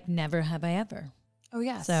 like Never Have I Ever. Oh,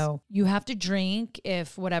 yes. So you have to drink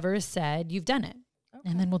if whatever is said, you've done it. Okay.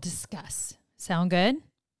 And then we'll discuss. Sound good?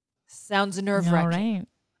 Sounds nerve-wracking. All right.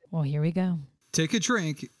 Well, here we go. Take a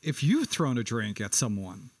drink if you've thrown a drink at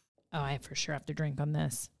someone. Oh, I for sure have to drink on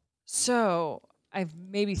this. So I've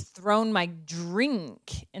maybe thrown my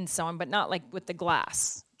drink in someone, but not like with the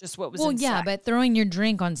glass. Just what was inside. Well, yeah, but throwing your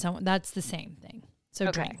drink on someone, that's the same thing. So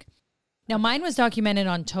okay. Drink. Now, mine was documented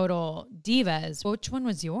on Total Divas. Which one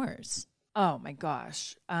was yours? Oh my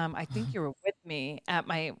gosh. I think you were with me at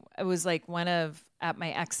my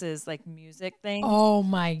ex's like music thing. Oh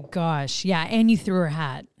my gosh. Yeah. And you threw her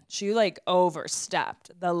hat. She like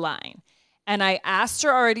overstepped the line. And I asked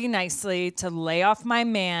her already nicely to lay off my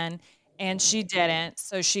man, and she didn't.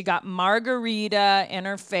 So she got margarita in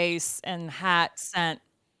her face and hat sent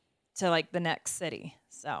to like the next city.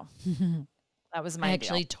 So that was my I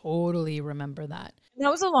actually deal. Totally remember that. That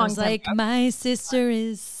was a long time like, ago. My sister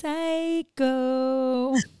is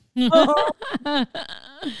psycho. Whatever.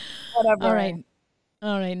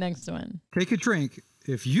 All right, next one. Take a drink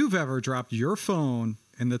if you've ever dropped your phone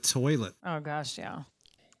in the toilet. Oh gosh, yeah.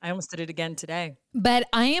 I almost did it again today. But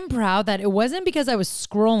I am proud that it wasn't because I was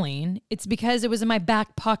scrolling. It's because it was in my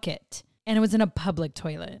back pocket and it was in a public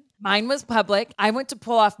toilet. Mine was public. I went to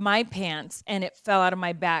pull off my pants and it fell out of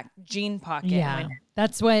my back jean pocket. Yeah,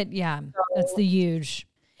 that's the huge.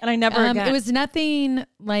 And I never again. It was nothing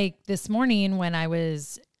like this morning when I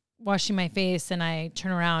was washing my face and I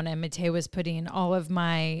turn around and Mateo was putting all of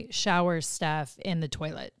my shower stuff in the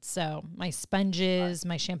toilet. So my sponges,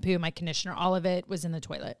 my shampoo, my conditioner, all of it was in the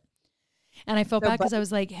toilet. And I felt bad because I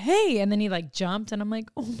was like, hey, and then he like jumped and I'm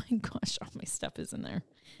like, oh my gosh, all my stuff is in there.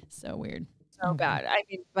 So weird. So bad. I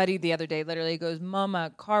mean, Buddy the other day literally goes,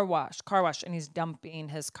 Mama, car wash. And he's dumping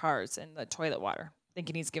his cars in the toilet water,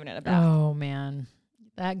 thinking he's giving it a bath. Oh man,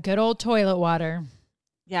 that good old toilet water.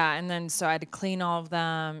 Yeah, and then so I had to clean all of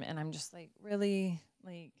them, and I'm just like, really?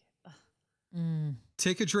 Like,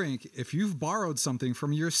 Take a drink if you've borrowed something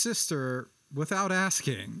from your sister without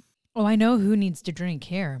asking. Oh, I know who needs to drink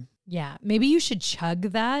here. Yeah, maybe you should chug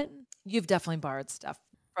that. You've definitely borrowed stuff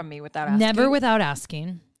from me without asking. Never without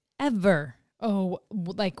asking. Ever. Oh,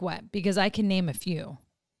 like what? Because I can name a few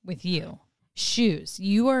with you. Shoes.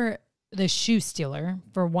 You are the shoe stealer,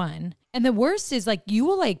 for one. And the worst is like you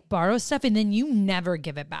will like borrow stuff and then you never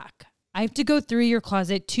give it back. I have to go through your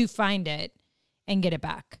closet to find it and get it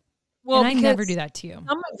back. Well, and I never do that to you.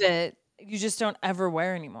 Some of it you just don't ever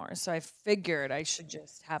wear anymore. So I figured I should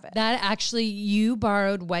just have it. That actually, you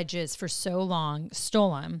borrowed wedges for so long,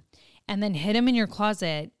 stole them, and then hid them in your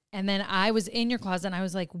closet. And then I was in your closet and I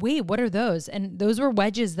was like, wait, what are those? And those were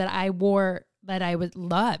wedges that I wore that I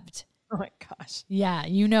loved. Oh my gosh. Yeah,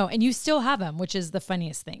 and you still have them, which is the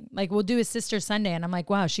funniest thing. Like we'll do a sister Sunday and I'm like,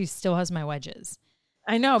 wow, she still has my wedges.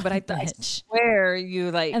 I know, but I swear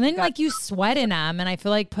you like. And then like you sweat in them and I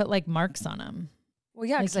feel like put like marks on them. Well,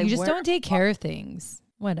 yeah, like, you just don't take care of things.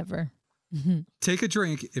 Whatever. Take a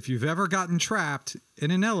drink if you've ever gotten trapped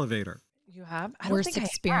in an elevator. You have? Worst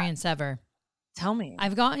experience ever. Tell me.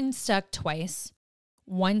 I've gotten stuck twice.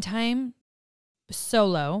 One time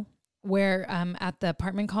solo, where at the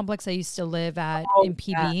apartment complex I used to live at in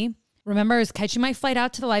PB. Yeah. Remember, I was catching my flight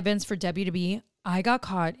out to the live events for WWE. I got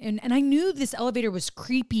caught and I knew this elevator was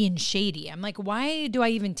creepy and shady. I'm like, why do I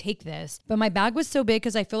even take this? But my bag was so big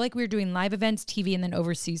because I feel like we were doing live events, TV, and then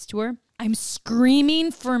overseas tour. I'm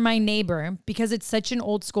screaming for my neighbor because it's such an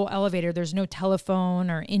old school elevator. There's no telephone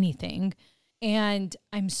or anything. And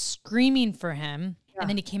I'm screaming for him. Yeah. And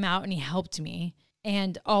then he came out and he helped me.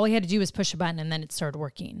 And all he had to do was push a button and then it started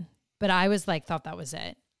working. But I was like, thought that was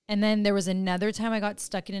it. And then there was another time I got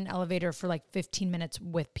stuck in an elevator for like 15 minutes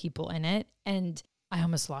with people in it. And I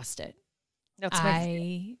almost lost it.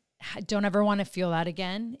 I don't ever want to feel that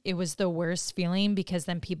again. It was the worst feeling because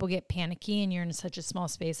then people get panicky and you're in such a small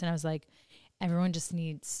space. And I was like, everyone just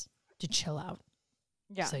needs to chill out.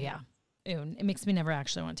 Yeah. So yeah, it makes me never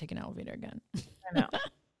actually want to take an elevator again. I know.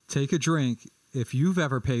 Take a drink if you've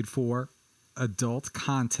ever paid for adult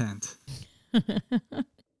content.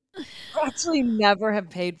 I actually never have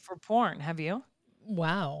paid for porn. Have you?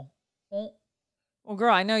 Wow. Well,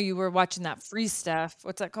 girl, I know you were watching that free stuff.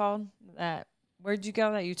 What's that called? Where'd you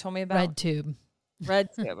go that you told me about? RedTube.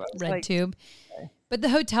 RedTube. Okay. But the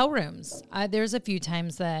hotel rooms, there's a few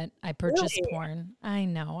times that I purchased porn. I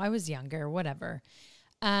know. I was younger, whatever.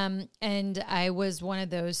 And I was one of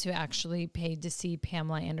those who actually paid to see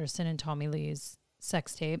Pamela Anderson and Tommy Lee's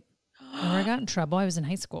sex tape. Remember I got in trouble? I was in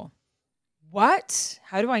high school. What?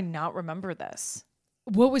 How do I not remember this?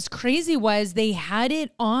 What was crazy was they had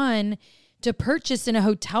it on to purchase in a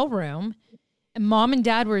hotel room. And Mom and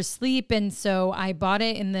Dad were asleep. And so I bought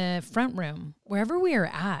it in the front room, wherever we were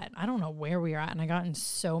at. I don't know where we were at. And I got in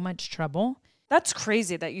so much trouble. That's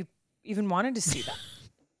crazy that you even wanted to see that.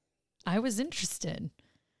 I was interested.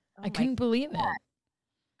 I couldn't believe it.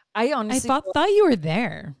 I honestly thought you were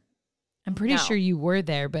there. I'm pretty sure you were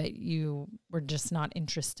there, but you were just not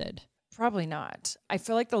interested. Probably not. I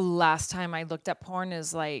feel like the last time I looked at porn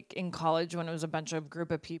is like in college when it was a bunch of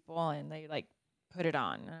group of people and they like put it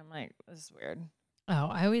on. And I'm like, this is weird. Oh,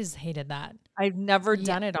 I always hated that. I've never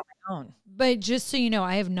done it on my own. But just so you know,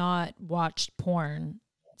 I have not watched porn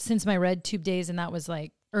since my RedTube days, and that was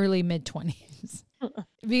like early mid-20s.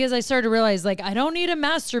 Because I started to realize like I don't need to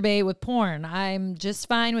masturbate with porn. I'm just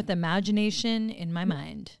fine with imagination in my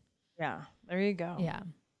mind. Yeah, there you go. Yeah.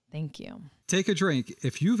 Thank you. Take a drink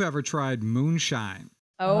if you've ever tried moonshine.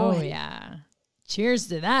 Oh yeah. Cheers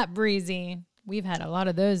to that, Breezy. We've had a lot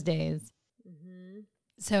of those days. Mm-hmm.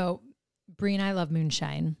 So, Bree and I love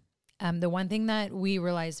moonshine. The one thing that we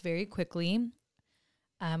realized very quickly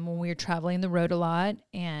when we were traveling the road a lot,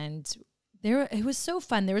 and it was so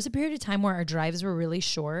fun. There was a period of time where our drives were really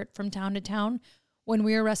short from town to town when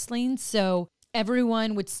we were wrestling. So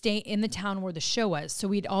everyone would stay in the town where the show was. So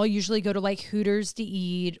we'd all usually go to like Hooters to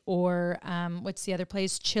eat or what's the other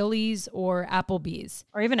place? Chili's or Applebee's.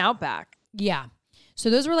 Or even Outback. Yeah. So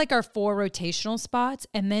those were like our 4 rotational spots.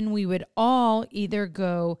 And then we would all either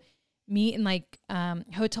go meet in like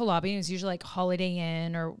hotel lobby. It was usually like Holiday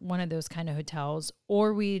Inn or one of those kind of hotels.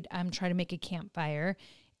 Or we'd try to make a campfire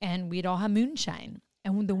and we'd all have moonshine.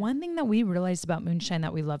 And the one thing that we realized about moonshine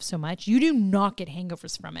that we love so much, you do not get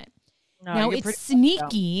hangovers from it. No, now it's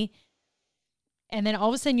sneaky, and then all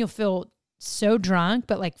of a sudden you'll feel so drunk,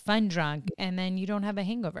 but like fun drunk, and then you don't have a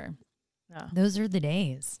hangover. No. Those are the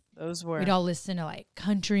days. Those were. We'd all listen to like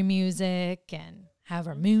country music and have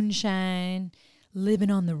our moonshine,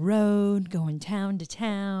 living on the road, going town to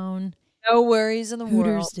town. No worries in the world.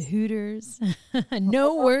 Hooters to Hooters.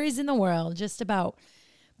 No worries in the world. Just about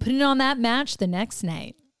putting on that match the next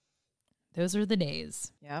night. Those are the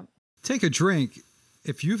days. Yep. Take a drink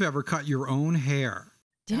if you've ever cut your own hair.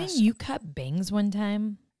 Didn't you cut bangs one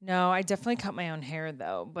time? No, I definitely cut my own hair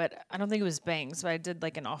though, but I don't think it was bangs, but I did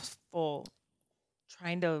like an awful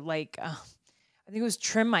trying to like, I think it was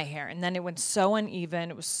trim my hair and then it went so uneven.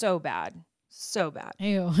 It was so bad. So bad.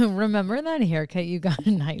 Ew, remember that haircut you got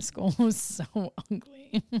in high school? It was so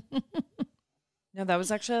ugly. No, that was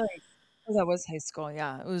actually like That was high school.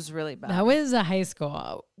 Yeah, it was really bad. That was a high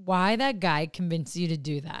school. Why that guy convinced you to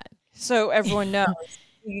do that? So everyone knows.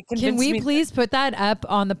 Can we please put that up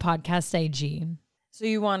on the podcast IG? So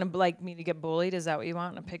you want to like me to get bullied? Is that what you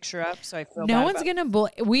want? A picture up so I feel no bad one's about gonna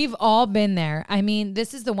bully. We've all been there. I mean,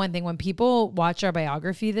 this is the one thing when people watch our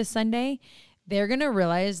biography this Sunday, they're gonna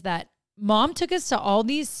realize that mom took us to all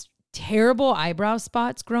these terrible eyebrow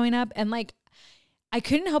spots growing up, and like I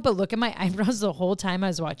couldn't help but look at my eyebrows the whole time I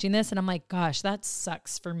was watching this, and I'm like, gosh, that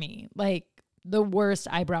sucks for me. Like the worst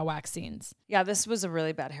eyebrow waxings. Yeah, this was a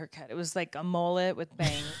really bad haircut. It was like a mullet with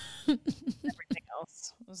bangs. Everything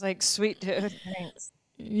else. It was like, sweet dude, thanks.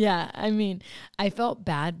 Yeah, I mean, I felt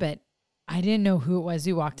bad, but I didn't know who it was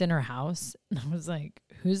who walked in her house. And I was like,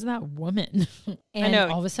 who's that woman? And I know.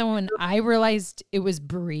 all of a sudden when I realized it was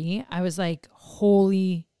Brie, I was like,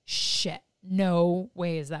 holy shit. No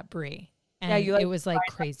way is that Brie. And Yeah, it was like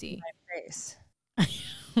crazy. My face.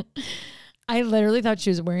 I literally thought she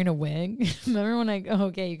was wearing a wig. Remember when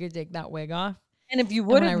okay, you could take that wig off? And if you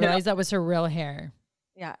And would when I have realized that was her real hair.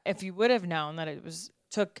 Yeah, if you would have known that it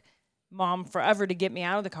took mom forever to get me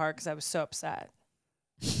out of the car because I was so upset.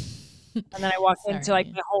 And then I walked into like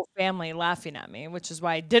my whole family laughing at me, which is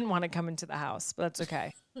why I didn't want to come into the house, but that's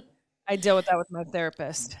okay. I deal with that with my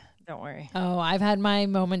therapist. Don't worry. Oh, I've had my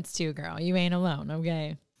moments too, girl. You ain't alone,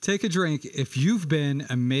 okay? Take a drink if you've been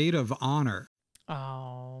a maid of honor.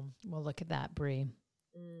 Oh, well, look at that, Brie.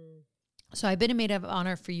 So I've been a maid of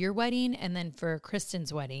honor for your wedding and then for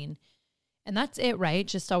Kristen's wedding. And that's it, right?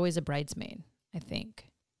 Just always a bridesmaid, I think.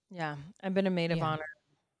 Yeah, I've been a maid of honor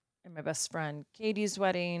at my best friend Katie's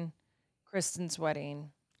wedding, Kristen's wedding.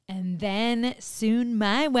 And then soon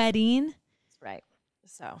my wedding. That's right.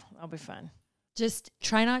 So that'll be fun. Just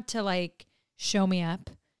try not to like show me up.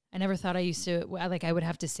 I never thought I used to, like I would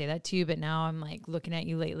have to say that to you, but now I'm like looking at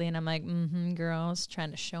you lately and I'm like, girls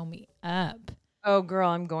trying to show me up. Oh, girl,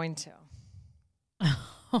 I'm going to.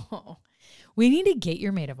 We need to get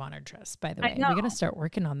your maid of honor dress, by the way. We're going to start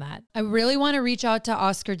working on that. I really want to reach out to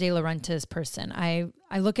Oscar de la Renta's person. I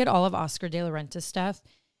look at all of Oscar de la Renta's stuff,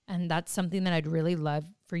 and that's something that I'd really love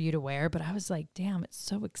for you to wear. But I was like, damn, it's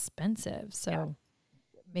so expensive. So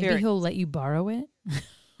maybe he'll let you borrow it.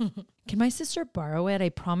 Can my sister borrow it? I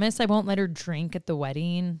promise I won't let her drink at the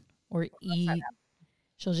wedding or eat.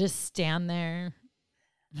 She'll just stand there.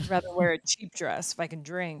 I'd rather wear a cheap dress if I can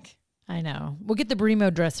drink. I know. We'll get the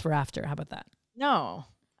Brimo dress for after. How about that? No,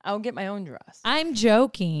 I'll get my own dress. I'm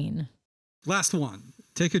joking. Last one.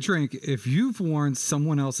 Take a drink if you've worn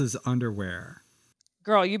someone else's underwear.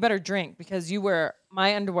 Girl, you better drink because you wear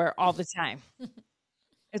my underwear all the time.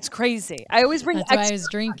 It's crazy. I always bring That's why I was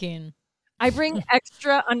drinking. I bring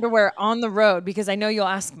extra underwear on the road because I know you'll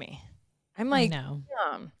ask me. I'm like, I know.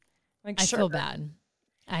 Like, I sure. feel bad.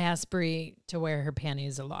 I ask Brie to wear her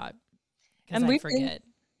panties a lot because And I we've forget.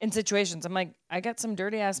 In situations, I'm like, I got some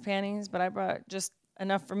dirty ass panties, but I brought just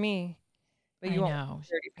enough for me. But you I won't know. wear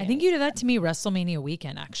dirty I panties. think you did that to me WrestleMania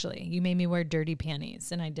weekend, actually. You made me wear dirty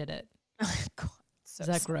panties, and I did it. God, so Is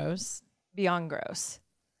that gross? beyond gross.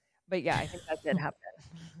 But yeah, I think that did happen.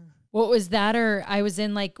 What was that? Or I was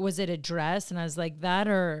in like, was it a dress? And I was like, that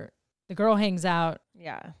or the girl hangs out.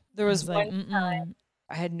 Yeah. There was I was one like, time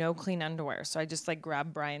I had no clean underwear. So I just like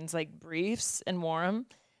grabbed Brian's like briefs and wore them.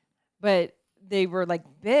 But they were like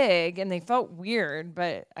big and they felt weird.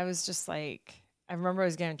 But I was just like, I remember I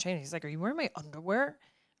was getting changed. He's like, are you wearing my underwear?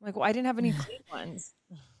 I'm like, well, I didn't have any clean ones.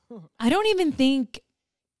 I don't even think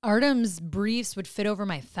Artem's briefs would fit over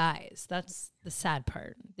my thighs. That's the sad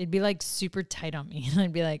part. They'd be like super tight on me. And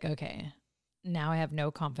I'd be like, okay, now I have no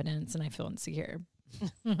confidence and I feel insecure.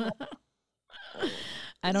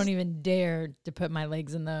 I don't even dare to put my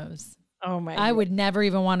legs in those. Oh my I God. would never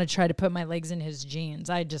even want to try to put my legs in his jeans.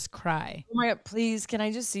 I'd just cry. Oh my God, please, can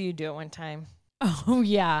I just see you do it one time? Oh,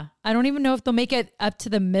 yeah. I don't even know if they'll make it up to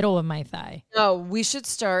the middle of my thigh. No, we should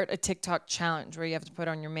start a TikTok challenge where you have to put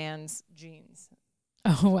on your man's jeans.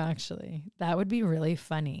 Oh, actually, that would be really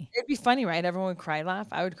funny. It'd be funny, right? Everyone would cry laugh.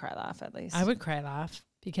 I would cry laugh at least. I would cry laugh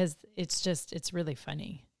because it's really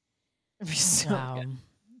funny. It'd be so Wow. good.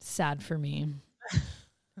 Sad for me.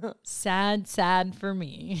 Sad for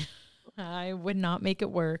me. I would not make it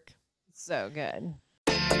work. So good.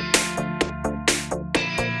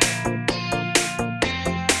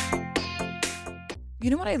 You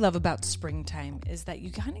know what I love about springtime is that you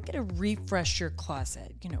kind of get to refresh your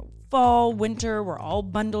closet. You know, fall, winter, we're all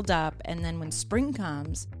bundled up. And then when spring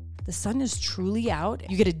comes, the sun is truly out.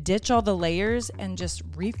 You get to ditch all the layers and just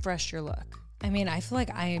refresh your look. I mean, I feel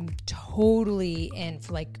like I am totally in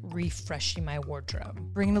for like refreshing my wardrobe.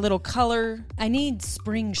 Bringing a little color. I need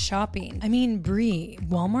spring shopping. I mean, Brie,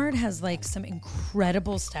 Walmart has like some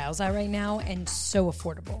incredible styles out right now and so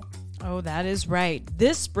affordable. Oh, that is right.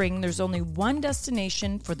 This spring, there's only one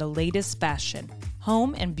destination for the latest fashion.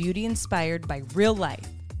 Home and beauty inspired by real life.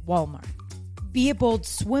 Walmart. Be it bold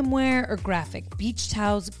swimwear or graphic beach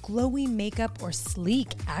towels, glowy makeup or sleek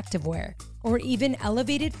activewear, or even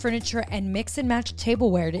elevated furniture and mix and match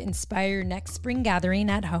tableware to inspire your next spring gathering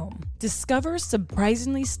at home. Discover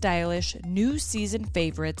surprisingly stylish new season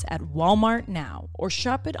favorites at Walmart now or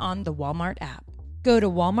shop it on the Walmart app. Go to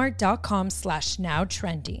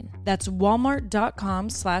walmart.com/nowtrending. That's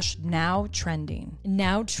walmart.com/nowtrending.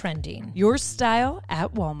 Now trending. Your style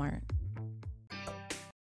at Walmart.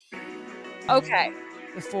 Okay,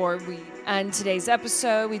 before we end today's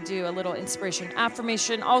episode, we do a little inspiration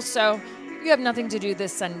affirmation. Also, if you have nothing to do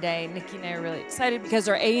this Sunday, Nikki and I are really excited because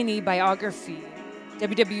our A&E biography,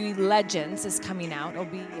 WWE Legends, is coming out. It'll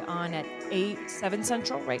be on at 7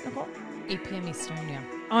 Central, right, Nicole? 8 p.m. Eastern, yeah.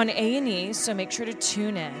 On A&E, so make sure to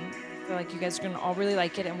tune in. I feel like you guys are going to all really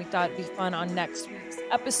like it, and we thought it'd be fun on next week's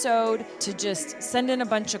episode to just send in a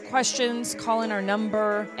bunch of questions, call in our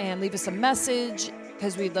number, and leave us a message,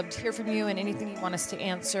 because we'd love to hear from you and anything you want us to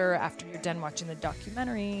answer after you're done watching the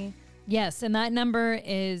documentary. Yes, and that number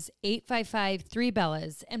is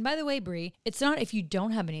 855-3-BELLAS. And by the way, Brie, it's not if you don't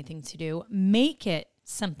have anything to do, make it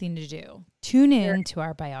something to do. Tune in to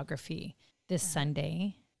our biography this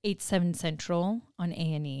Sunday, 8/7 Central on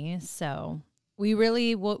A&E. So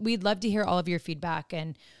we'd love to hear all of your feedback,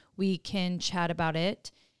 and we can chat about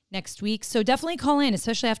it next week. So definitely call in,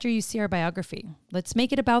 especially after you see our biography. Let's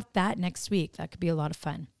make it about that next week. That could be a lot of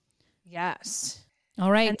fun. Yes.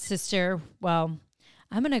 All right, sister. Well,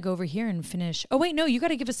 I'm going to go over here and finish. Oh, wait, no, you got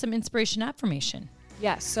to give us some inspiration affirmation.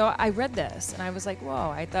 Yes. So I read this and I was like, whoa,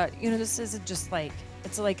 I thought, this isn't just like,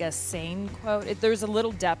 it's like a sane quote. There's a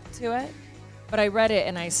little depth to it, but I read it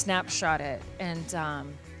and I snapshot it, and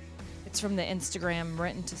it's from the Instagram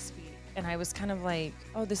Written to Speak. And I was kind of like,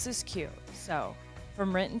 oh, this is cute. So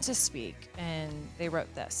from Written to Speak, and they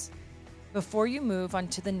wrote this: before you move on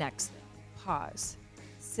to the next thing, pause,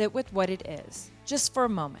 sit with what it is, just for a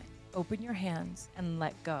moment. Open your hands and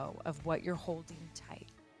let go of what you're holding tight.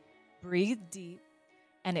 Breathe deep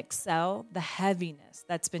and exhale the heaviness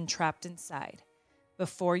that's been trapped inside.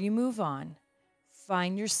 Before you move on,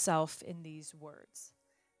 find yourself in these words: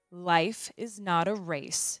 life is not a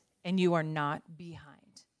race, and you are not behind.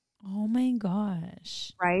 Oh my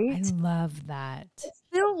gosh. Right? I love that. I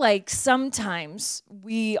feel like sometimes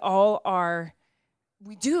we all are,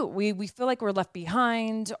 we feel like we're left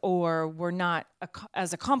behind, or we're not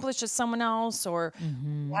as accomplished as someone else, or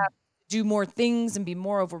we have to do more things and be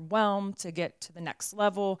more overwhelmed to get to the next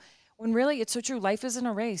level. When really it's so true. Life isn't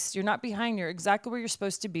a race. You're not behind. You're exactly where you're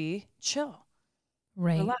supposed to be. Chill.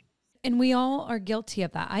 Right. Relax. And we all are guilty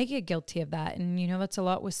of that. I get guilty of that. And that's a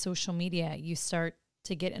lot with social media. You start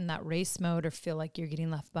to get in that race mode or feel like you're getting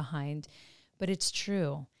left behind. But it's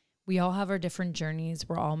true. We all have our different journeys.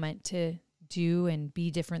 We're all meant to do and be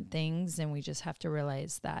different things. And we just have to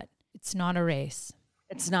realize that it's not a race.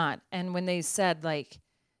 It's not. And when they said, like,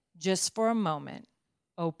 just for a moment,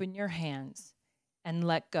 open your hands and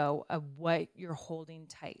let go of what you're holding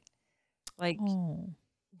tight. Like,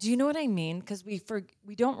 do you know what I mean? Because we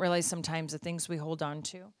don't realize sometimes the things we hold on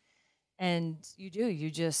to. And you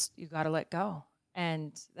got to let go.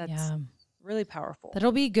 And that's really powerful.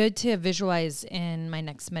 That'll be good to visualize in my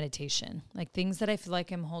next meditation. Like things that I feel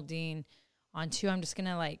like I'm holding onto, I'm just going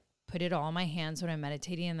to like put it all in my hands when I'm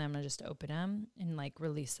meditating, and then I'm going to just open them and like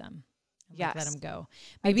release them. Yes. Let them go.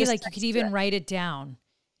 Maybe like you could even write it down.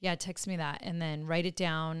 Yeah, text me that and then write it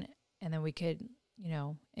down, and then we could,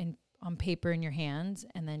 on paper in your hands,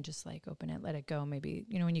 and then just like open it, let it go. Maybe,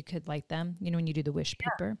 when you could light them, when you do the wish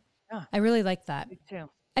paper. Yeah. I really like that. Me too.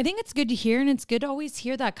 I think it's good to hear, and it's good to always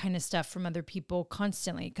hear that kind of stuff from other people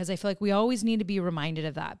constantly, because I feel like we always need to be reminded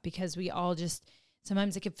of that, because we all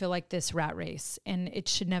sometimes it can feel like this rat race, and it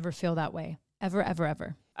should never feel that way. Ever, ever,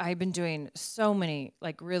 ever. I've been doing so many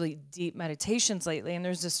like really deep meditations lately, and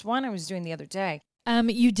there's this one I was doing the other day.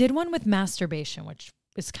 You did one with masturbation, which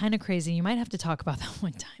was kind of crazy. You might have to talk about that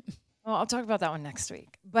one time. Well, I'll talk about that one next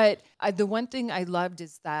week. But the one thing I loved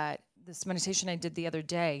is that this meditation I did the other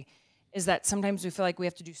day is that sometimes we feel like we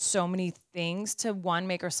have to do so many things to, one,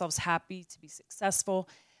 make ourselves happy, to be successful.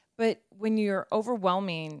 But when you're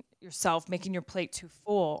overwhelming yourself, making your plate too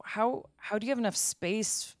full, how do you have enough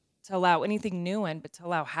space to allow anything new in, but to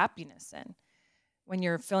allow happiness in when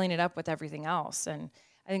you're filling it up with everything else? And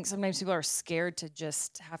I think sometimes people are scared to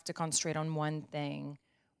just have to concentrate on one thing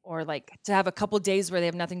or like to have a couple days where they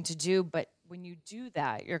have nothing to do. But when you do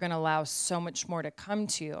that, you're going to allow so much more to come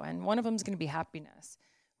to you. And one of them is going to be happiness,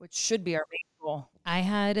 which should be our main goal. I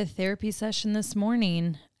had a therapy session this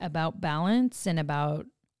morning about balance and about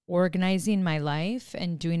organizing my life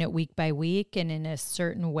and doing it week by week and in a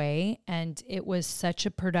certain way. And it was such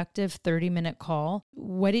a productive 30-minute call.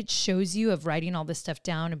 What it shows you of writing all this stuff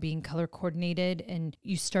down and being color coordinated, and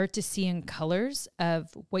you start to see in colors of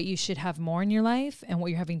what you should have more in your life and what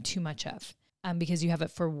you're having too much of, because you have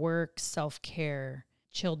it for work, self-care,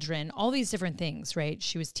 children, all these different things, right?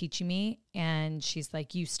 She was teaching me and she's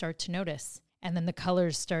like, you start to notice. And then the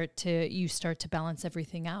colors you start to balance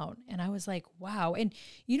everything out. And I was like, wow. And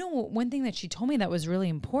you know, one thing that she told me that was really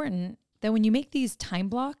important, that when you make these time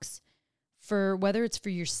blocks for whether it's for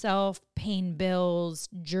yourself, paying bills,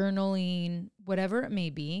 journaling, whatever it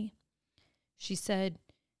may be, she said,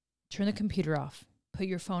 turn the computer off, put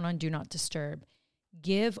your phone on Do Not Disturb.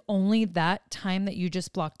 Give only that time that you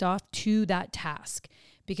just blocked off to that task.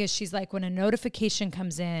 Because she's like, when a notification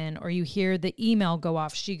comes in or you hear the email go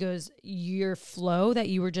off, she goes, your flow that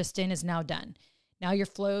you were just in is now done. Now your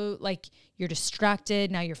flow, like you're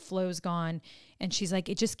distracted. Now your flow's gone. And she's like,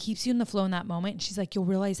 it just keeps you in the flow in that moment. And she's like, you'll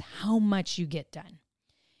realize how much you get done.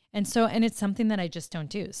 And it's something that I just don't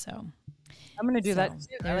do. So I'm going to do that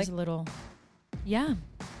too. There's a little,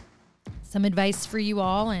 some advice for you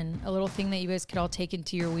all and a little thing that you guys could all take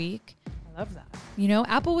into your week. I love that. You know,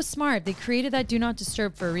 Apple was smart. They created that Do Not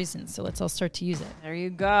Disturb for a reason. So let's all start to use it. There you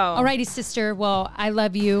go. Alrighty, sister. Well, I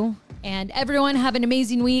love you. And everyone have an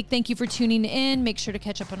amazing week. Thank you for tuning in. Make sure to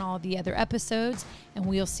catch up on all the other episodes. And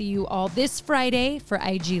we'll see you all this Friday for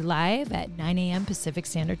IG Live at 9 a.m. Pacific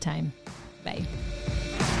Standard Time. Bye.